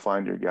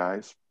your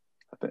guys.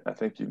 I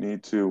think you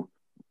need to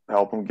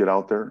help them get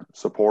out there,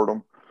 support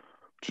them.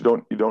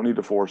 But you don't need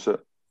to force it.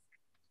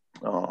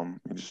 You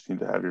just need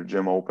to have your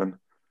gym open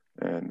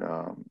and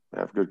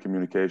have good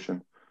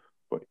communication.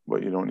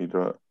 But you don't need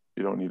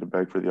to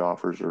beg for the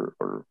offers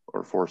or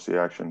force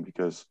the action,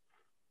 because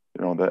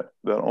that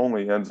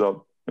only ends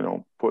up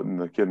putting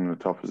the kid in a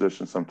tough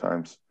position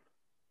sometimes.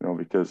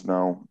 Because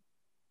now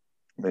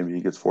maybe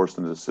he gets forced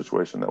into a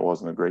situation that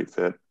wasn't a great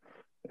fit.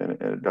 And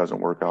it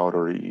doesn't work out,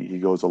 or he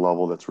goes a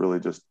level that's really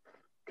just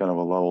kind of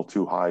a level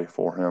too high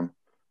for him,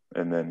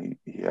 and then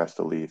he has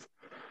to leave.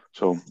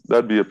 So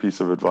that'd be a piece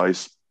of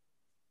advice.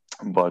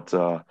 But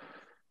I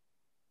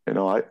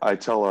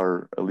tell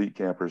our elite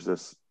campers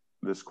this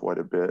quite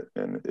a bit,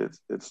 and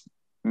it's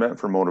meant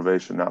for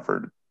motivation, not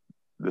for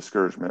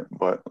discouragement.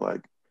 But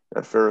like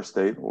at Ferris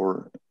State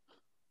or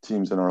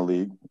teams in our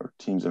league or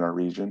teams in our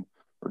region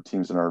or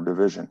teams in our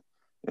division,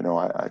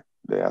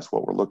 they ask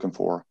what we're looking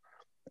for.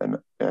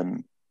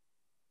 And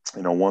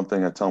one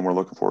thing I tell them we're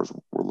looking for is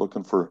we're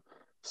looking for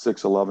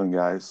 6'11"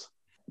 guys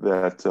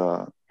that,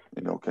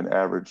 can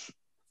average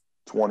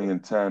 20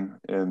 and 10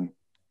 in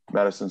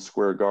Madison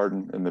Square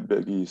Garden in the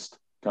Big East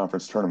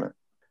Conference tournament.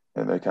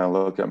 And they kind of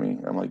look at me.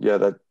 I'm like,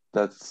 yeah,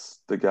 that's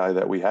the guy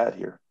that we had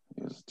here.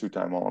 He was a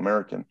 2-time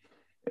All-American.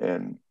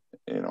 And,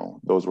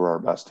 those were our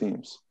best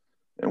teams.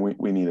 And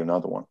we need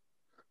another one.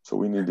 So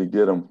we need to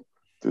get them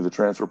through the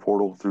transfer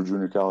portal, through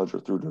junior college, or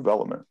through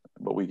development.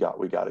 But we got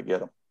to get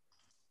them.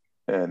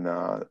 And,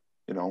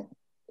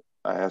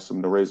 I asked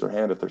them to raise their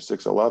hand if they're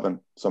 6'11"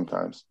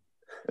 sometimes,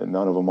 and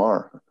none of them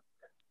are.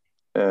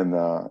 And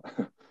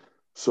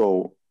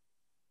so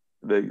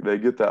they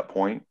get that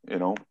point,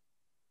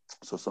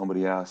 So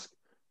somebody asks,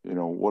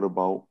 what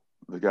about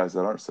the guys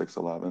that aren't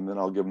 6'11"? Then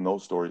I'll give them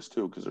those stories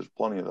too, because there's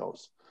plenty of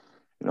those,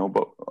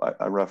 But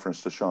I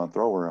referenced to Sean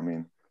Thrower. I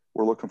mean,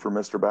 we're looking for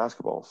Mr.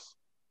 Basketballs.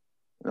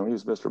 He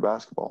was Mr.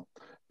 Basketball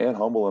and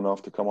humble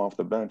enough to come off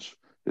the bench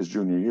his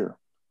junior year.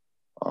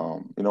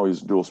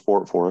 He's dual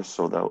sport for us,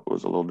 so that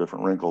was a little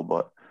different wrinkle.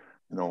 But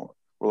we're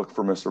looking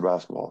for Mr.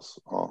 Basketballs.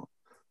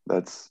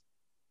 That's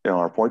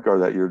our point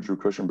guard that year, Drew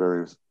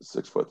Cushenberry, was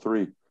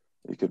 6'3".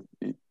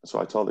 So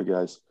I tell the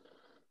guys,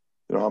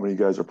 how many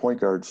guys are point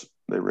guards?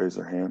 They raise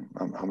their hand.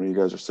 How many of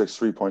you guys are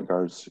 6'3" point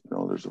guards?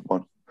 There's a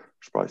bunch.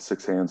 There's probably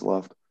 6 hands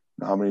left.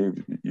 Now, how many of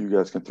you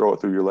guys can throw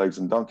it through your legs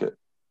and dunk it?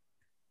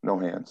 No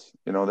hands.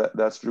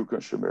 That's Drew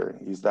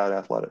Cushenberry. He's that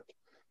athletic.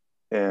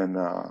 And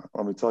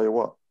let me tell you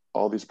what,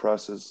 all these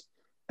presses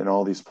and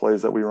all these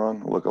plays that we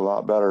run look a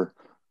lot better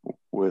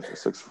with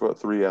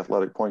 6'3"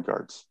 athletic point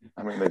guards.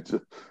 I mean,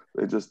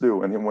 they just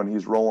do. And when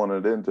he's rolling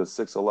it into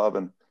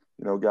 6'11",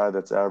 guy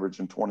that's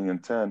averaging 20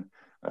 and 10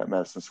 at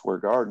Madison Square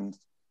Garden,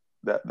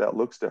 that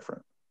looks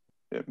different.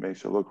 It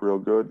makes you look real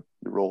good.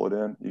 You roll it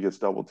in, you get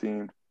double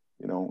teamed,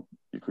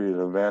 you create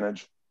an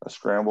advantage, a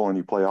scramble, and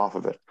you play off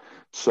of it.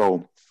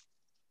 So,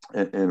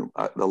 and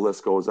the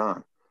list goes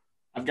on.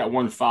 I've got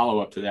one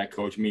follow-up to that,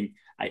 Coach. I mean,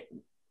 I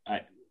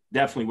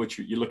definitely what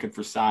you're looking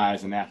for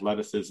size and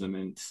athleticism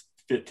and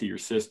fit to your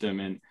system.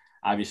 And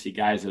obviously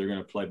guys that are going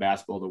to play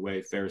basketball the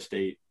way Ferris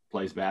State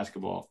plays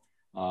basketball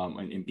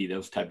and be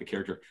those type of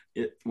character.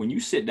 When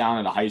you sit down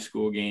at a high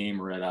school game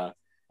or at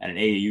an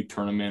AAU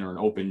tournament or an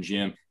open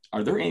gym,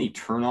 are there any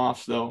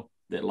turnoffs though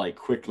that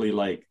quickly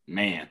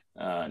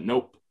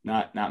nope,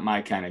 not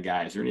my kind of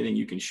guy? Is there anything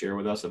you can share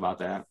with us about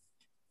that?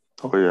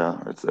 Oh yeah.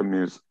 It's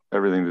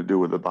everything to do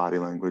with the body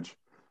language,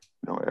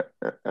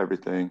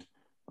 everything.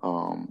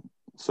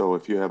 So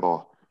if you have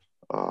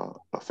a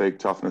fake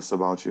toughness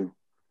about you,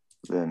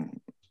 then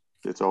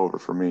it's over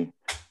for me.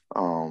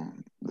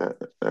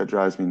 That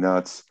drives me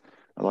nuts.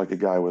 I like a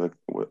guy with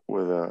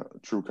a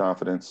true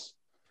confidence.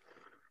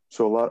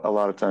 So a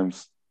lot of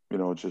times,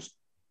 just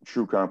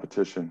true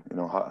competition.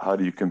 How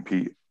do you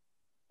compete?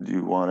 Do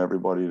you want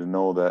everybody to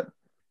know that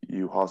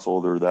you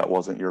hustled or that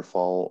wasn't your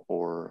fault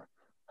or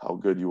how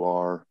good you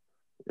are?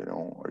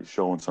 Are you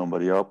showing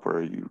somebody up or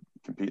are you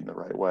competing the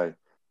right way?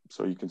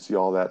 So you can see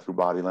all that through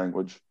body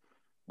language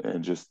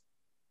and just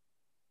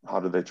how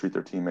do they treat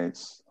their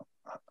teammates?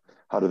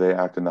 How do they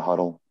act in the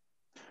huddle?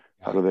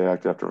 How do they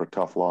act after a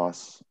tough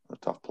loss, a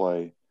tough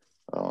play,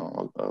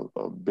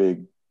 a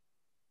big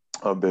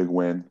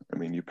win? I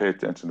mean, you pay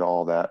attention to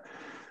all that.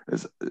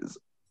 Is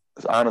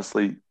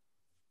honestly,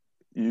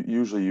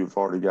 usually you've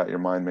already got your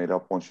mind made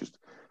up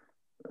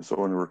so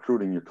when you're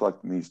recruiting, you're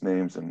collecting these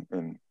names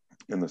in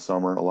the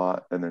summer a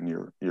lot, and then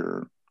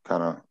you're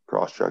kind of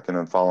cross-checking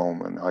and following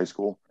them in high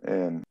school,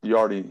 and you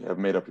already have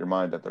made up your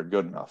mind that they're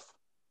good enough.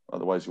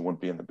 Otherwise, you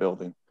wouldn't be in the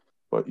building.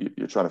 But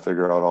you're trying to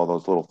figure out all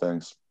those little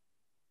things.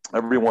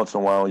 Every once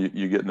in a while,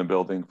 you get in the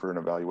building for an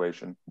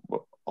evaluation,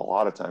 but a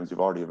lot of times you've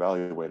already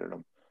evaluated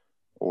them,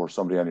 or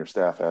somebody on your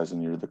staff has,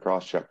 and you're the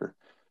cross-checker.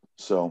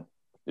 So,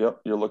 yep,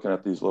 you're looking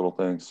at these little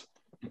things.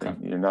 Okay.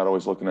 You're not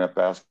always looking at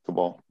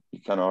basketball. You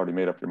kind of already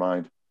made up your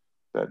mind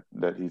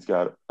that he's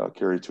got a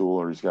carry tool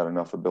or he's got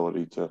enough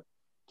ability to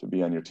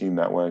be on your team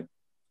that way.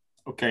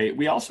 Okay.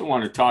 We also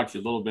want to talk to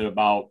you a little bit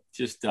about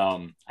just,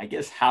 I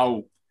guess,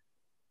 how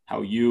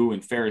you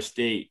and Ferris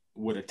State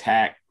would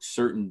attack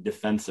certain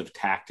defensive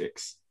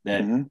tactics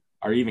that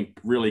are even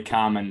really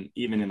common,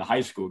 even in the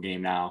high school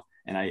game now.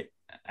 And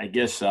I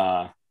guess,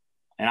 and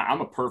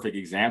I'm a perfect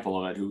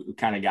example of it, who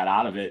kind of got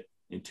out of it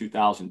in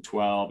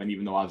 2012. And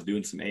even though I was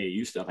doing some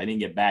AAU stuff, I didn't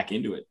get back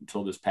into it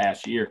until this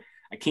past year.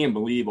 I can't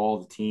believe all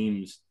the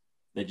teams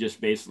that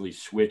just basically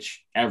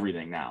switch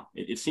everything now.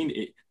 It seemed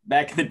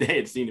back in the day,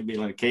 it seemed to be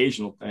an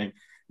occasional thing.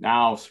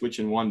 Now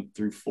switching 1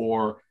 through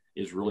 4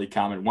 is really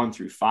common. 1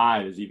 through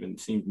 5 is even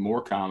seemed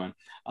more common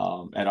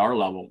at our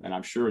level. And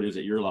I'm sure it is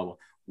at your level.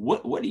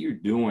 What are you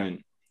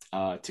doing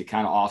to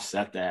kind of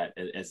offset that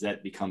as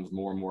that becomes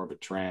more and more of a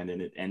trend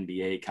in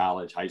NBA,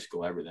 college, high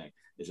school, everything?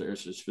 Is there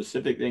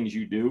specific things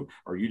you do,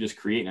 or are you just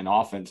creating an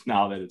offense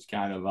now that it's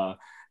kind of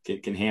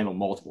can handle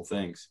multiple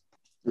things?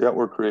 Yeah,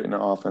 we're creating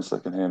an offense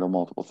that can handle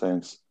multiple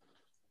things.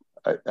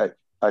 I, I,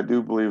 I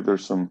do believe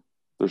there's some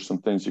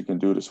things you can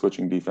do to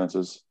switching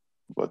defenses,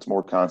 but it's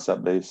more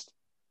concept based.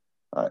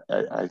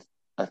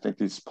 I think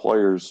these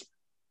players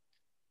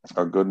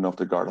are good enough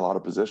to guard a lot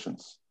of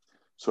positions.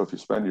 So if you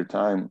spend your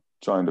time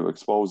trying to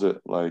expose it,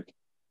 like,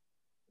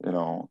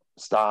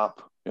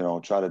 stop,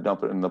 try to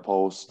dump it in the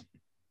post.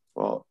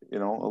 Well, a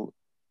little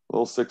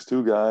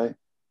 6'2" guy,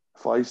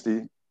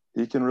 feisty,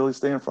 he can really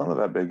stay in front of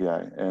that big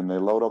guy. And they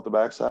load up the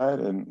backside,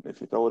 and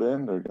if you throw it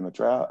in, they're going to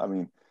trap. I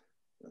mean,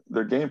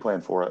 their game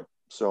plan for it.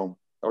 So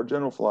our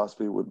general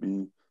philosophy would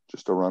be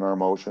just to run our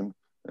motion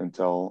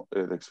until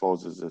it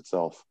exposes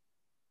itself.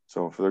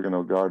 So if they're going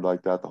to guard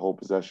like that the whole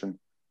possession,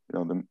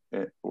 then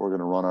we're going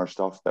to run our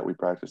stuff that we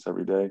practice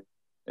every day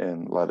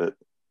and let it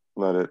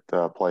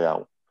play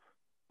out.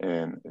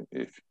 And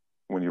if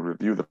when you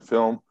review the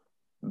film,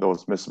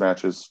 those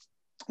mismatches,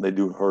 they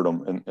do hurt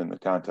them in the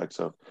context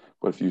of.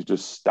 But if you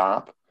just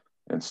stop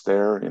and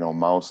stare,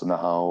 mouse in the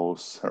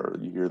house, or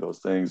you hear those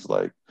things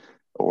like,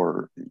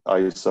 or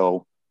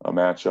ISO a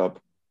matchup,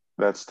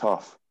 that's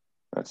tough.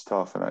 That's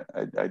tough, and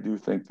I do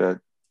think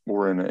that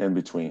we're in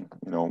between.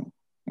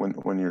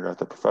 When you're at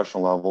the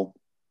professional level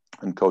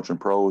and coaching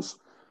pros,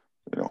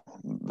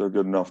 they're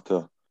good enough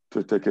to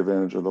take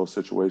advantage of those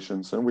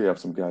situations. And we have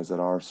some guys that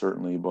are,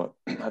 certainly, but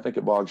I think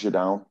it bogs you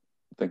down.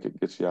 I think it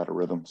gets you out of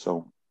rhythm.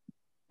 So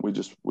we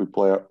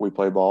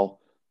play ball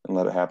and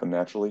let it happen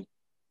naturally.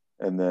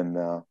 And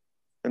then,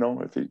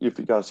 if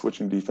you got a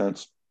switching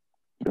defense,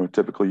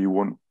 typically you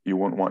wouldn't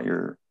want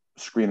your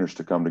screeners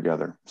to come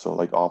together. So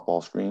like off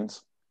ball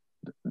screens,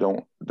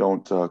 don't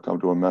come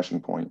to a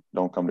meshing point.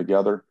 Don't come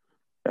together.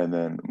 And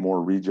then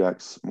more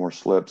rejects, more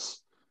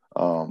slips.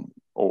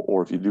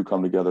 Or if you do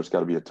come together, it's got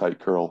to be a tight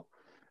curl.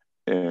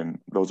 And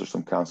those are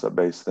some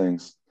concept-based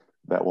things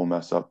that will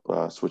mess up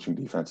switching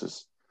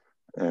defenses.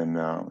 And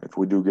if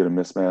we do get a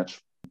mismatch,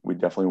 we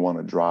definitely want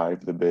to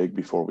drive the big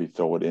before we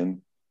throw it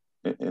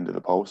into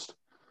the post.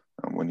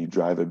 When you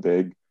drive it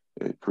big,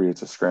 it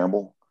creates a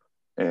scramble,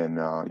 and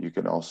you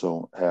can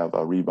also have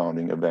a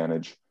rebounding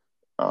advantage.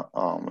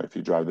 If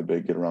you drive the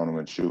big, get around them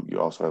and shoot, you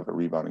also have a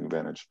rebounding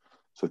advantage.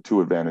 So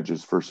 2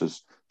 advantages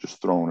versus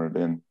just throwing it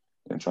in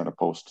and trying to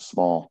post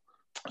small.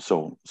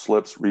 So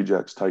slips,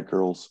 rejects, tight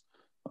curls,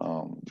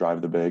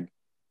 drive the big,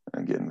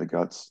 and get in the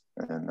guts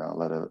and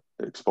let it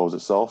expose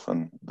itself.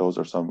 And those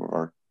are some of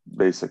our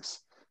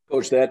basics.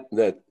 Coach, that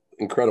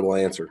incredible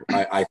answer.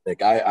 I think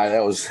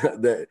that was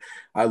that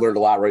I learned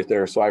a lot right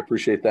there. So I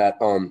appreciate that,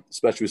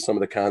 especially with some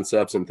of the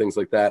concepts and things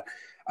like that.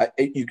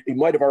 You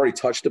might have already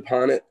touched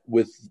upon it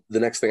with the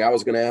next thing I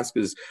was going to ask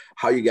is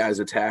how you guys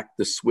attack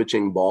the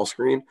switching ball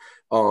screen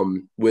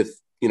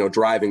with,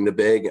 driving the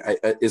big.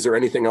 Is there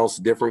anything else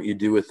different you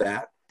do with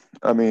that?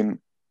 I mean,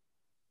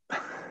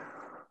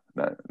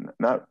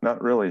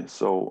 not really.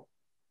 So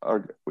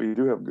we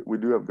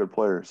do have good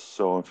players.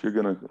 So if you're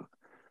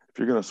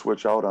gonna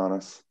switch out on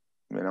us,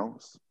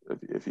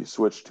 if you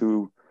switch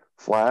too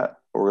flat,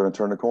 we're gonna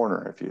turn the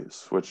corner. If you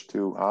switch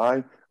too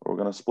high, we're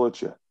gonna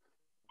split you.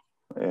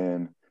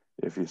 And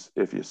if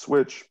you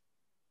switch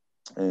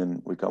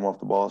and we come off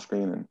the ball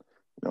screen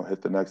and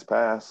hit the next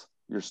pass,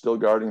 you're still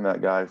guarding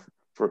that guy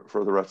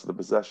for the rest of the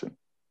possession.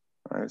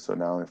 All right. So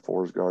now if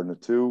 4 is guarding a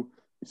 2,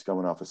 he's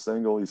coming off a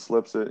single, he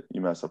slips it,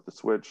 you mess up the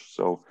switch.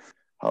 So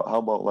how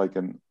about like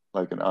an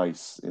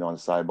ice, on a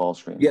side ball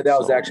screen? Yeah, that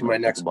was actually my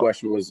next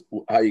question was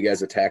how you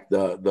guys attack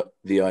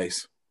the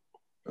ice.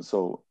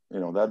 So,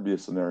 that'd be a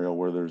scenario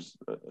where there's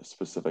a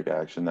specific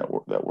action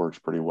that works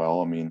pretty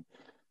well. I mean,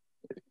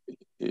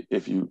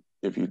 if you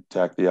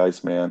attack the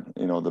ice man,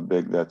 the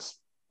big that's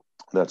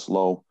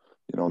low,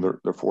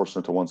 they're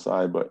forcing it to one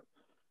side, but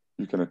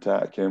you can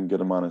attack him,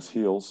 get him on his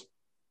heels,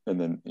 and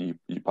then you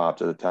pop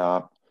to the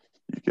top.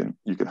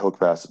 You can hook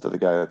pass it to the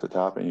guy at the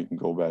top, and you can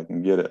go back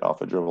and get it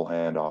off a dribble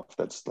handoff.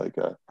 That's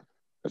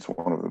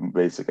one of the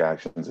basic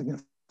actions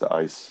against the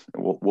ice.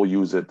 And we'll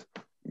use it.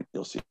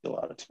 You'll see a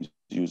lot of teams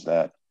use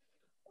that.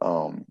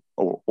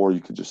 Or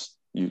you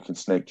can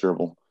snake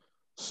dribble.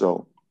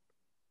 So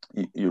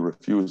you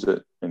refuse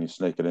it and you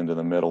snake it into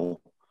the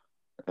middle,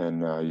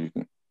 and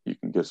you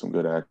can get some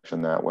good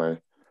action that way.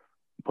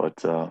 But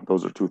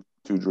those are two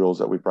drills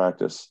that we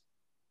practice.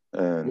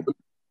 And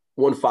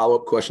one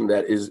follow-up question to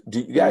that is, do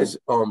you guys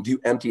do you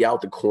empty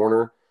out the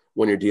corner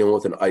when you're dealing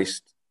with an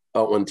ice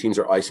when teams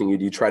are icing you?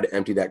 Do you try to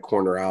empty that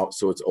corner out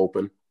so it's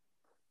open?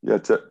 Yeah,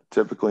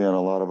 typically on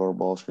a lot of our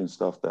ball screen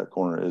stuff, that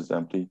corner is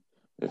empty.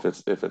 If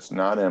it's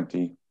not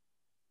empty,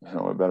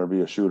 it better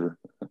be a shooter.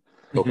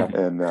 Okay.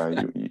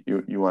 And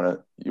you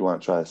want to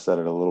try to set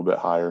it a little bit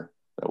higher.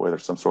 That way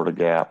there's some sort of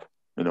gap,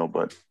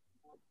 But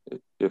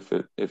if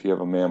you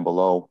have a man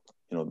below,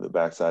 the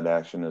backside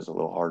action is a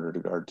little harder to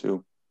guard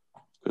too,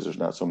 because there's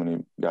not so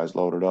many guys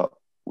loaded up.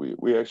 We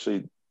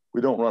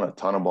don't run a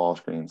ton of ball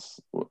screens.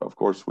 Of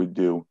course we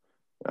do,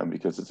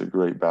 because it's a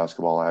great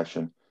basketball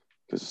action.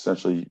 Because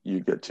essentially you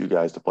get 2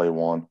 guys to play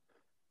 1,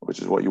 which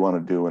is what you want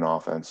to do in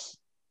offense,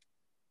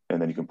 and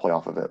then you can play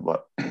off of it.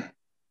 But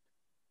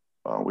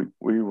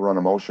we run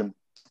a motion,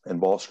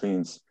 and ball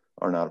screens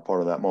are not a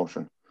part of that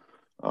motion.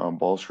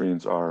 Ball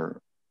screens are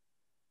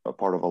a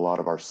part of a lot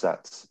of our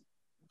sets.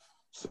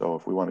 So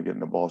if we want to get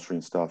into ball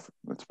screen stuff,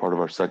 it's part of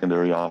our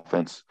secondary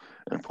offense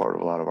and part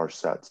of a lot of our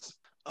sets.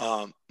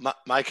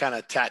 My kind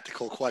of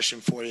tactical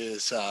question for you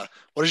is,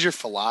 what is your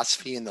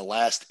philosophy in the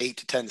last 8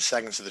 to 10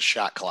 seconds of the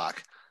shot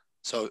clock?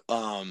 So,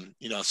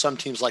 some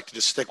teams like to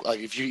just stick, like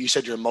if you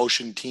said you're a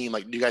motion team,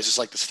 like do you guys just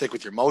like to stick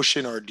with your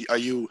motion, or are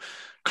you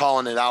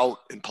calling it out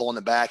and pulling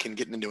it back and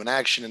getting into an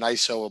action, an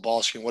ISO, a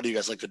ball screen? What do you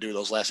guys like to do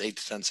those last 8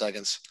 to 10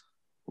 seconds?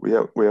 We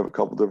have a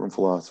couple different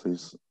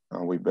philosophies.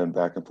 We've been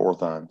back and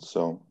forth on.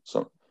 So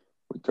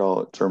we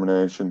call it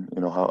termination.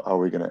 How are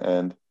we going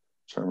to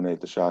terminate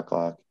the shot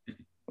clock?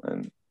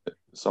 And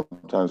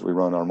sometimes we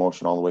run our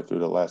motion all the way through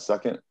the last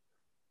second,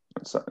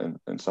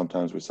 and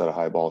sometimes we set a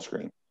high ball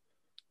screen.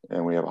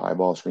 And we have a high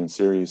ball screen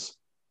series.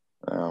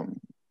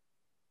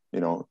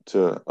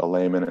 To a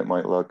layman, it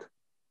might look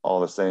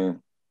all the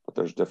same, but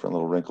there's different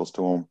little wrinkles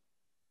to them.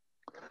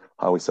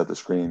 How we set the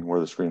screen,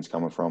 where the screen's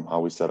coming from, how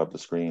we set up the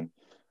screen.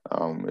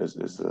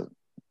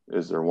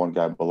 Is there one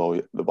guy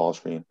below the ball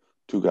screen,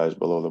 two guys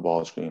below the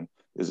ball screen?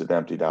 Is it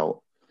emptied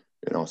out?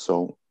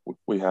 So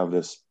we have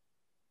this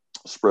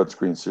spread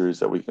screen series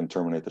that we can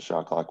terminate the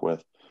shot clock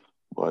with.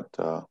 But,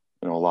 a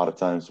lot of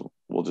times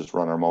we'll just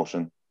run our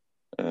motion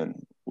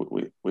and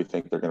we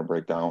think they're going to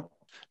break down.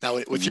 Now,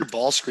 with your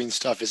ball screen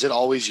stuff, is it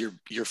always your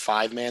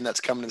 5-man that's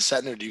coming and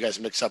setting, or do you guys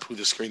mix up who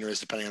the screener is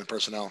depending on the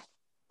personnel?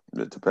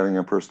 Depending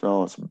on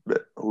personnel, it's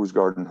who's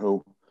guarding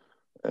who,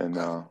 and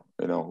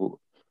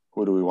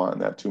who do we want in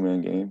that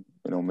 2-man game?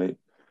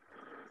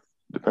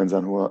 Depends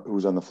on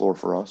who's on the floor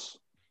for us,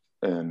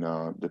 and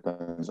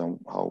depends on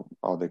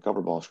how they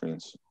cover ball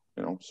screens.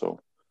 So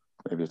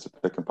maybe it's a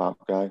pick and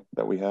pop guy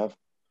that we have,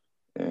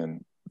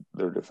 and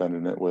they're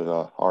defending it with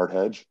a hard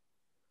hedge.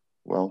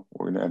 Well,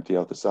 we're going to empty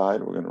out the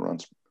side. We're going to run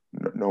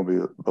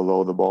nobody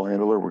below the ball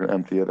handler. We're going to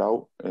empty it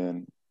out,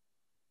 and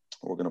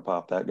we're going to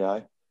pop that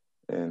guy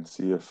and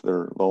see if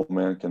their low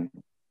man can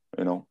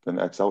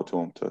X out to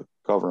him to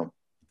cover him.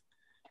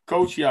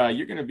 Coach,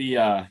 you're going to be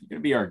our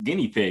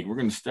guinea pig. We're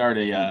going to start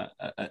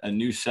a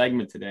new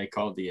segment today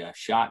called the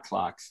shot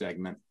clock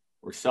segment.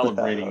 We're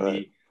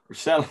celebrating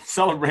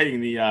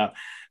celebrating the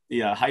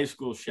high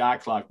school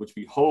shot clock, which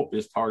we hope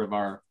is part of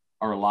our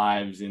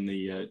lives in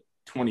the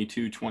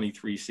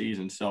 22-23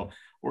 season. So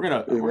we're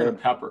gonna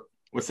pepper.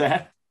 What's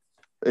that?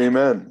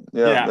 Amen.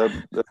 Yeah.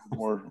 That's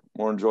more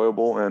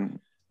enjoyable and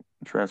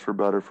transfer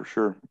better for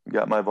sure. You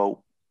got my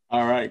vote.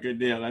 All right, good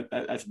deal.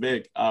 That's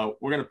big.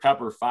 We're gonna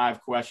pepper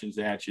 5 questions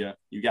at you.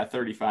 You got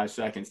 35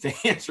 seconds to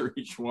answer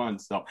each one,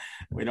 so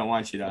we don't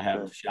want you to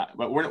have a shot.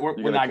 But we're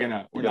not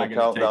gonna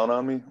count down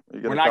on me.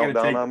 We're not gonna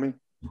count down on me.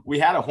 We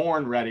had a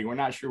horn ready. We're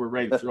not sure we're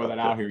ready to throw that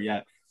out here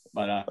yet,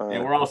 but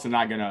and we're also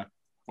not gonna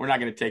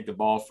take the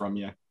ball from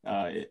you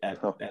at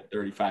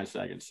 35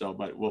 seconds. So,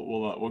 but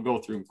we'll go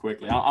through them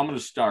quickly. I'm going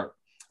to start.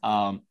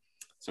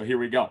 So here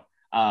we go.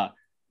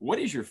 What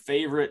is your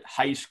favorite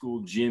high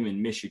school gym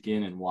in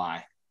Michigan and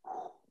why?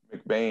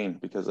 McBain,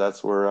 because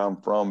that's where I'm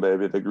from,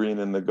 baby. The green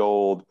and the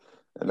gold,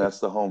 and that's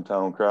the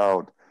hometown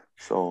crowd.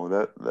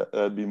 So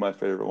that'd be my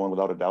favorite one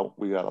without a doubt.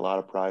 We got a lot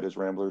of pride as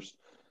Ramblers,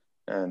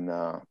 and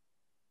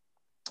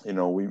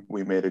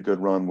we made a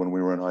good run when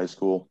we were in high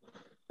school.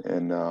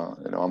 And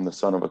I'm the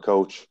son of a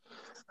coach.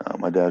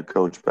 My dad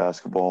coached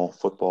basketball,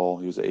 football.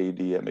 He was an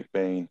AD at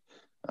McBain.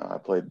 I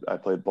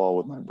played ball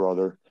with my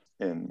brother,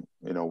 and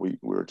we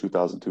were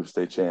 2002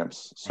 state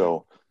champs.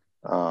 So,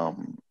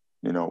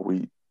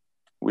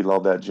 we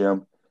love that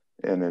gym,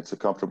 and it's a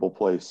comfortable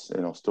place.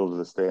 Still to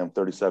this day, I'm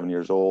 37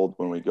 years old.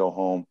 When we go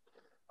home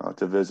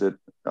to visit,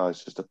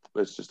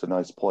 it's just a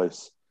nice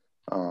place.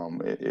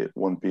 It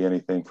wouldn't be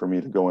anything for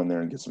me to go in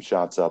there and get some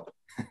shots up,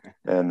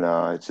 and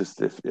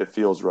it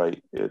feels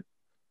right.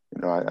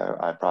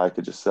 I probably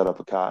could just set up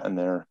a cot in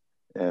there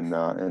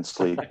and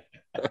sleep.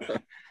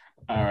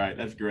 All right,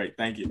 that's great.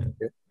 Thank you.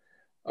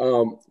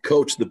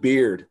 Coach, the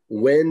beard.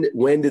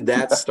 When did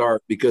that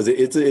start? Because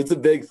it's a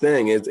big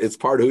thing. It's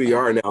part of who you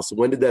are now. So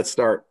when did that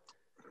start?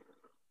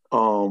 I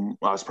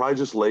was probably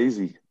just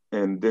lazy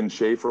and didn't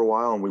shave for a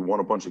while, and we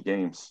won a bunch of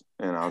games.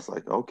 And I was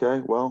like,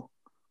 okay, well,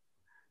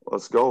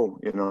 let's go.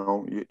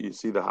 You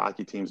see the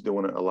hockey teams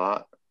doing it a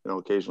lot.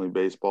 Occasionally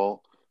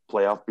baseball,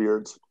 playoff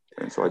beards.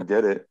 And so I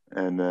did it,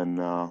 and then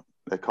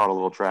it caught a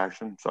little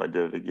traction. So I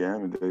did it again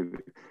and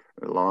did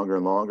it longer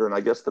and longer. And I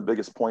guess the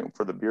biggest point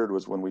for the beard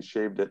was when we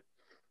shaved it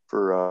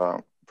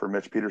for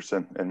Mitch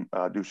Peterson and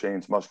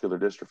Duchenne's muscular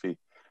dystrophy,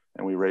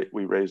 and we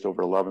raised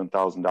over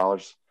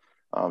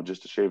 $11,000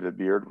 just to shave the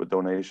beard with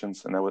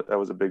donations, and that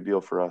was a big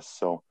deal for us.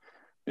 So,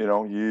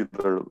 you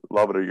either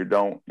love it or you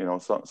don't.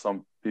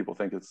 Some people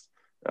think it's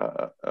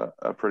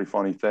a pretty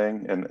funny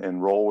thing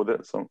and roll with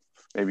it. So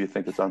maybe you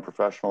think it's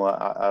unprofessional.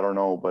 I don't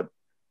know, but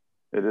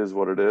it is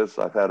what it is.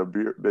 I've had a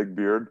big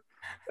beard,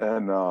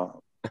 and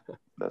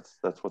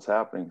that's what's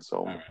happening.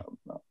 So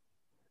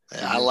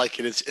yeah, I like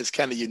it. It's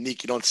kind of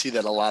unique. You don't see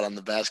that a lot on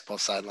the basketball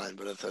sideline,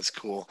 but that's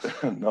cool.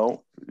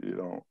 No, you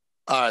don't.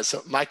 All right.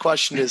 So my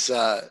question is,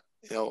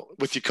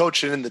 with you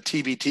coaching in the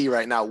TBT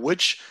right now,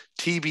 which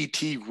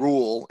TBT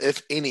rule,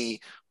 if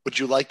any, would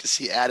you like to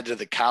see added to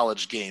the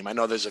college game? I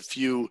know there's a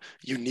few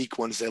unique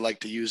ones they like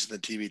to use in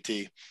the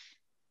TBT.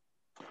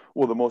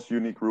 Well, the most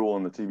unique rule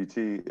in the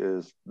TBT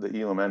is the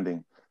Elam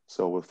ending.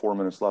 So with 4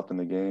 minutes left in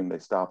the game, they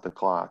stop the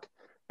clock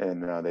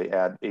and they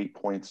add 8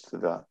 points to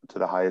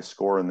the highest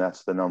score, and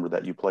that's the number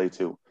that you play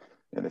to.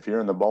 And if you're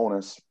in the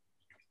bonus,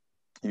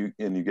 you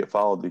get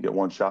fouled, you get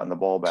one shot in the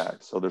ball back.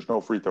 So there's no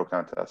free throw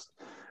contest.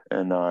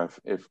 And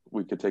if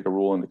we could take a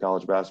rule into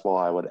college basketball,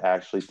 I would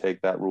actually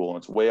take that rule. And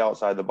it's way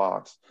outside the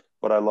box,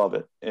 but I love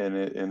it, and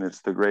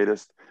it's the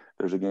greatest.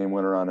 There's a game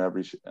winner on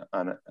every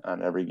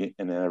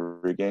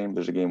game.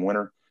 There's a game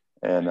winner,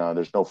 and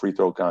there's no free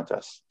throw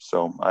contest.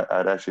 So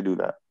I'd actually do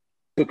that.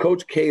 So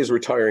Coach K is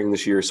retiring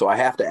this year, so I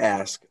have to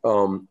ask,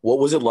 what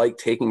was it like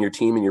taking your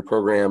team and your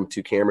program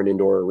to Cameron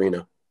Indoor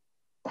Arena?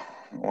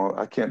 Well,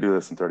 I can't do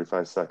this in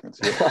 35 seconds.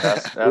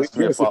 Ask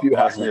me a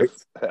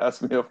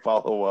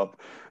follow-up.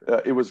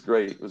 It was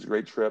great. It was a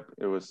great trip.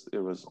 It was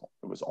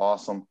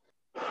awesome.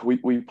 We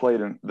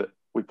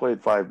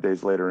played 5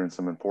 days later in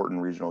some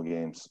important regional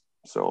games.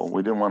 So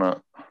we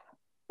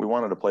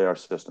wanted to play our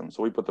system.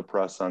 So we put the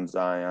press on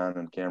Zion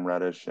and Cam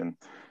Reddish and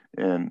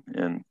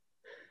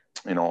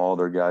all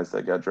their guys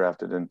that got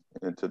drafted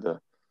into the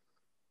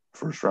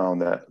first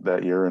round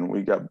that year, and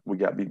we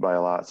got beat by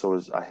a lot. So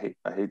I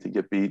hate to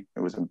get beat. It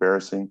was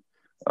embarrassing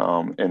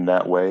in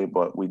that way,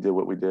 but we did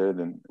what we did,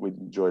 and we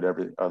enjoyed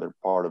every other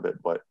part of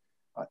it. But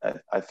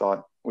I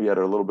thought we had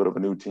a little bit of a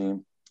new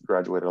team,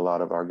 graduated a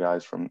lot of our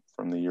guys from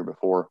the year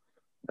before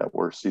that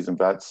were seasoned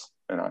vets,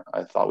 and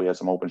I thought we had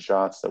some open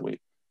shots that we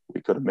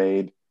could have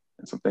made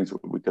and some things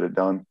we could have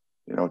done,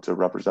 to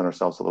represent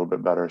ourselves a little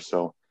bit better.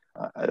 So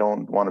I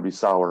don't want to be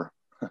sour,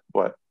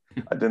 but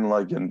I didn't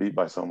like getting beat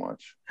by so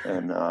much.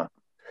 And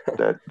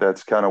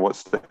that's kind of what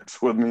sticks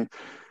with me.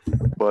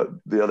 But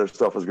the other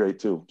stuff was great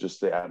too.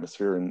 Just the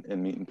atmosphere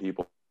and meeting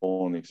people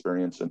and the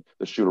experience and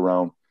the shoot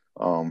around.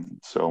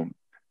 So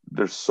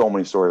there's so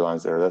many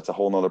storylines there. That's a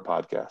whole nother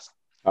podcast.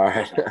 All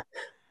right.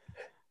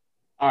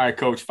 All right,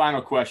 Coach,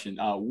 final question.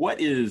 What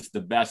is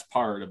the best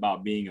part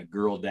about being a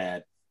girl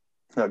dad?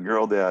 A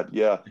girl dad.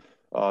 Yeah.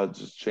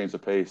 Just change the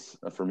pace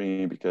for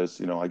me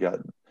because,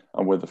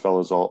 I'm with the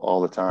fellows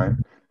all the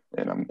time,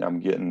 and I'm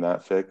getting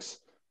that fix.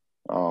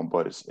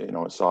 But it's, it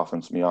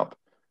softens me up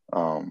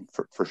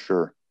for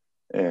sure.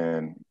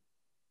 And,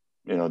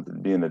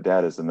 being a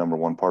dad is the number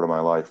one part of my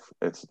life.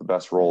 It's the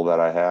best role that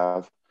I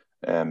have.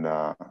 And,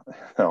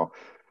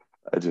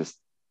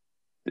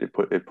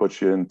 it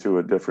puts you into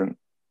a different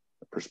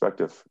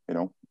perspective.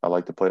 I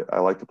like to play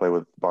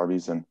with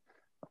Barbies, and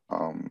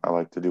I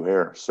like to do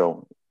hair.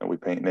 So, and we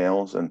paint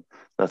nails, and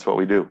that's what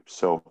we do.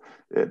 So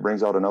it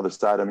brings out another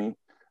side of me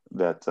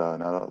that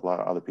not a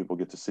lot of other people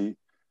get to see.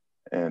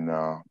 And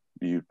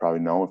you probably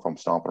know, if I'm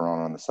stomping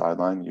around on the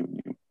sideline, you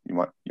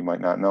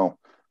might not know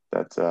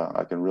that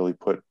I can really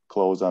put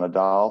clothes on a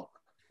doll,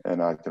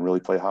 and I can really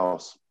play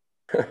house.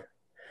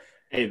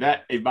 Hey,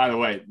 by the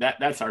way,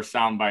 that's our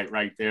soundbite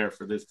right there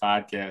for this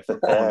podcast.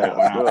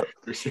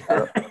 For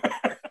sure.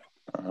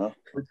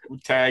 We're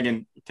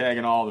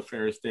tagging all the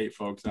Ferris State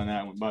folks on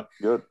that one. But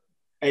good.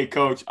 Hey,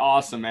 Coach,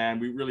 awesome, man.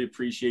 We really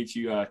appreciate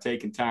you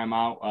taking time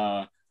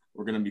out.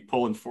 We're going to be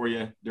pulling for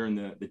you during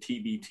the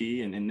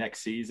TBT and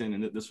next season.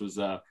 And this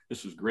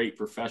was great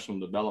professional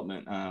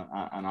development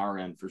on our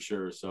end for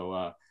sure.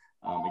 So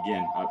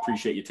again, I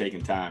appreciate you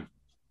taking time.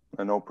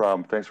 No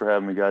problem. Thanks for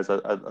having me, guys.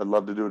 I'd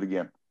love to do it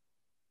again.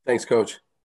 Thanks, Coach.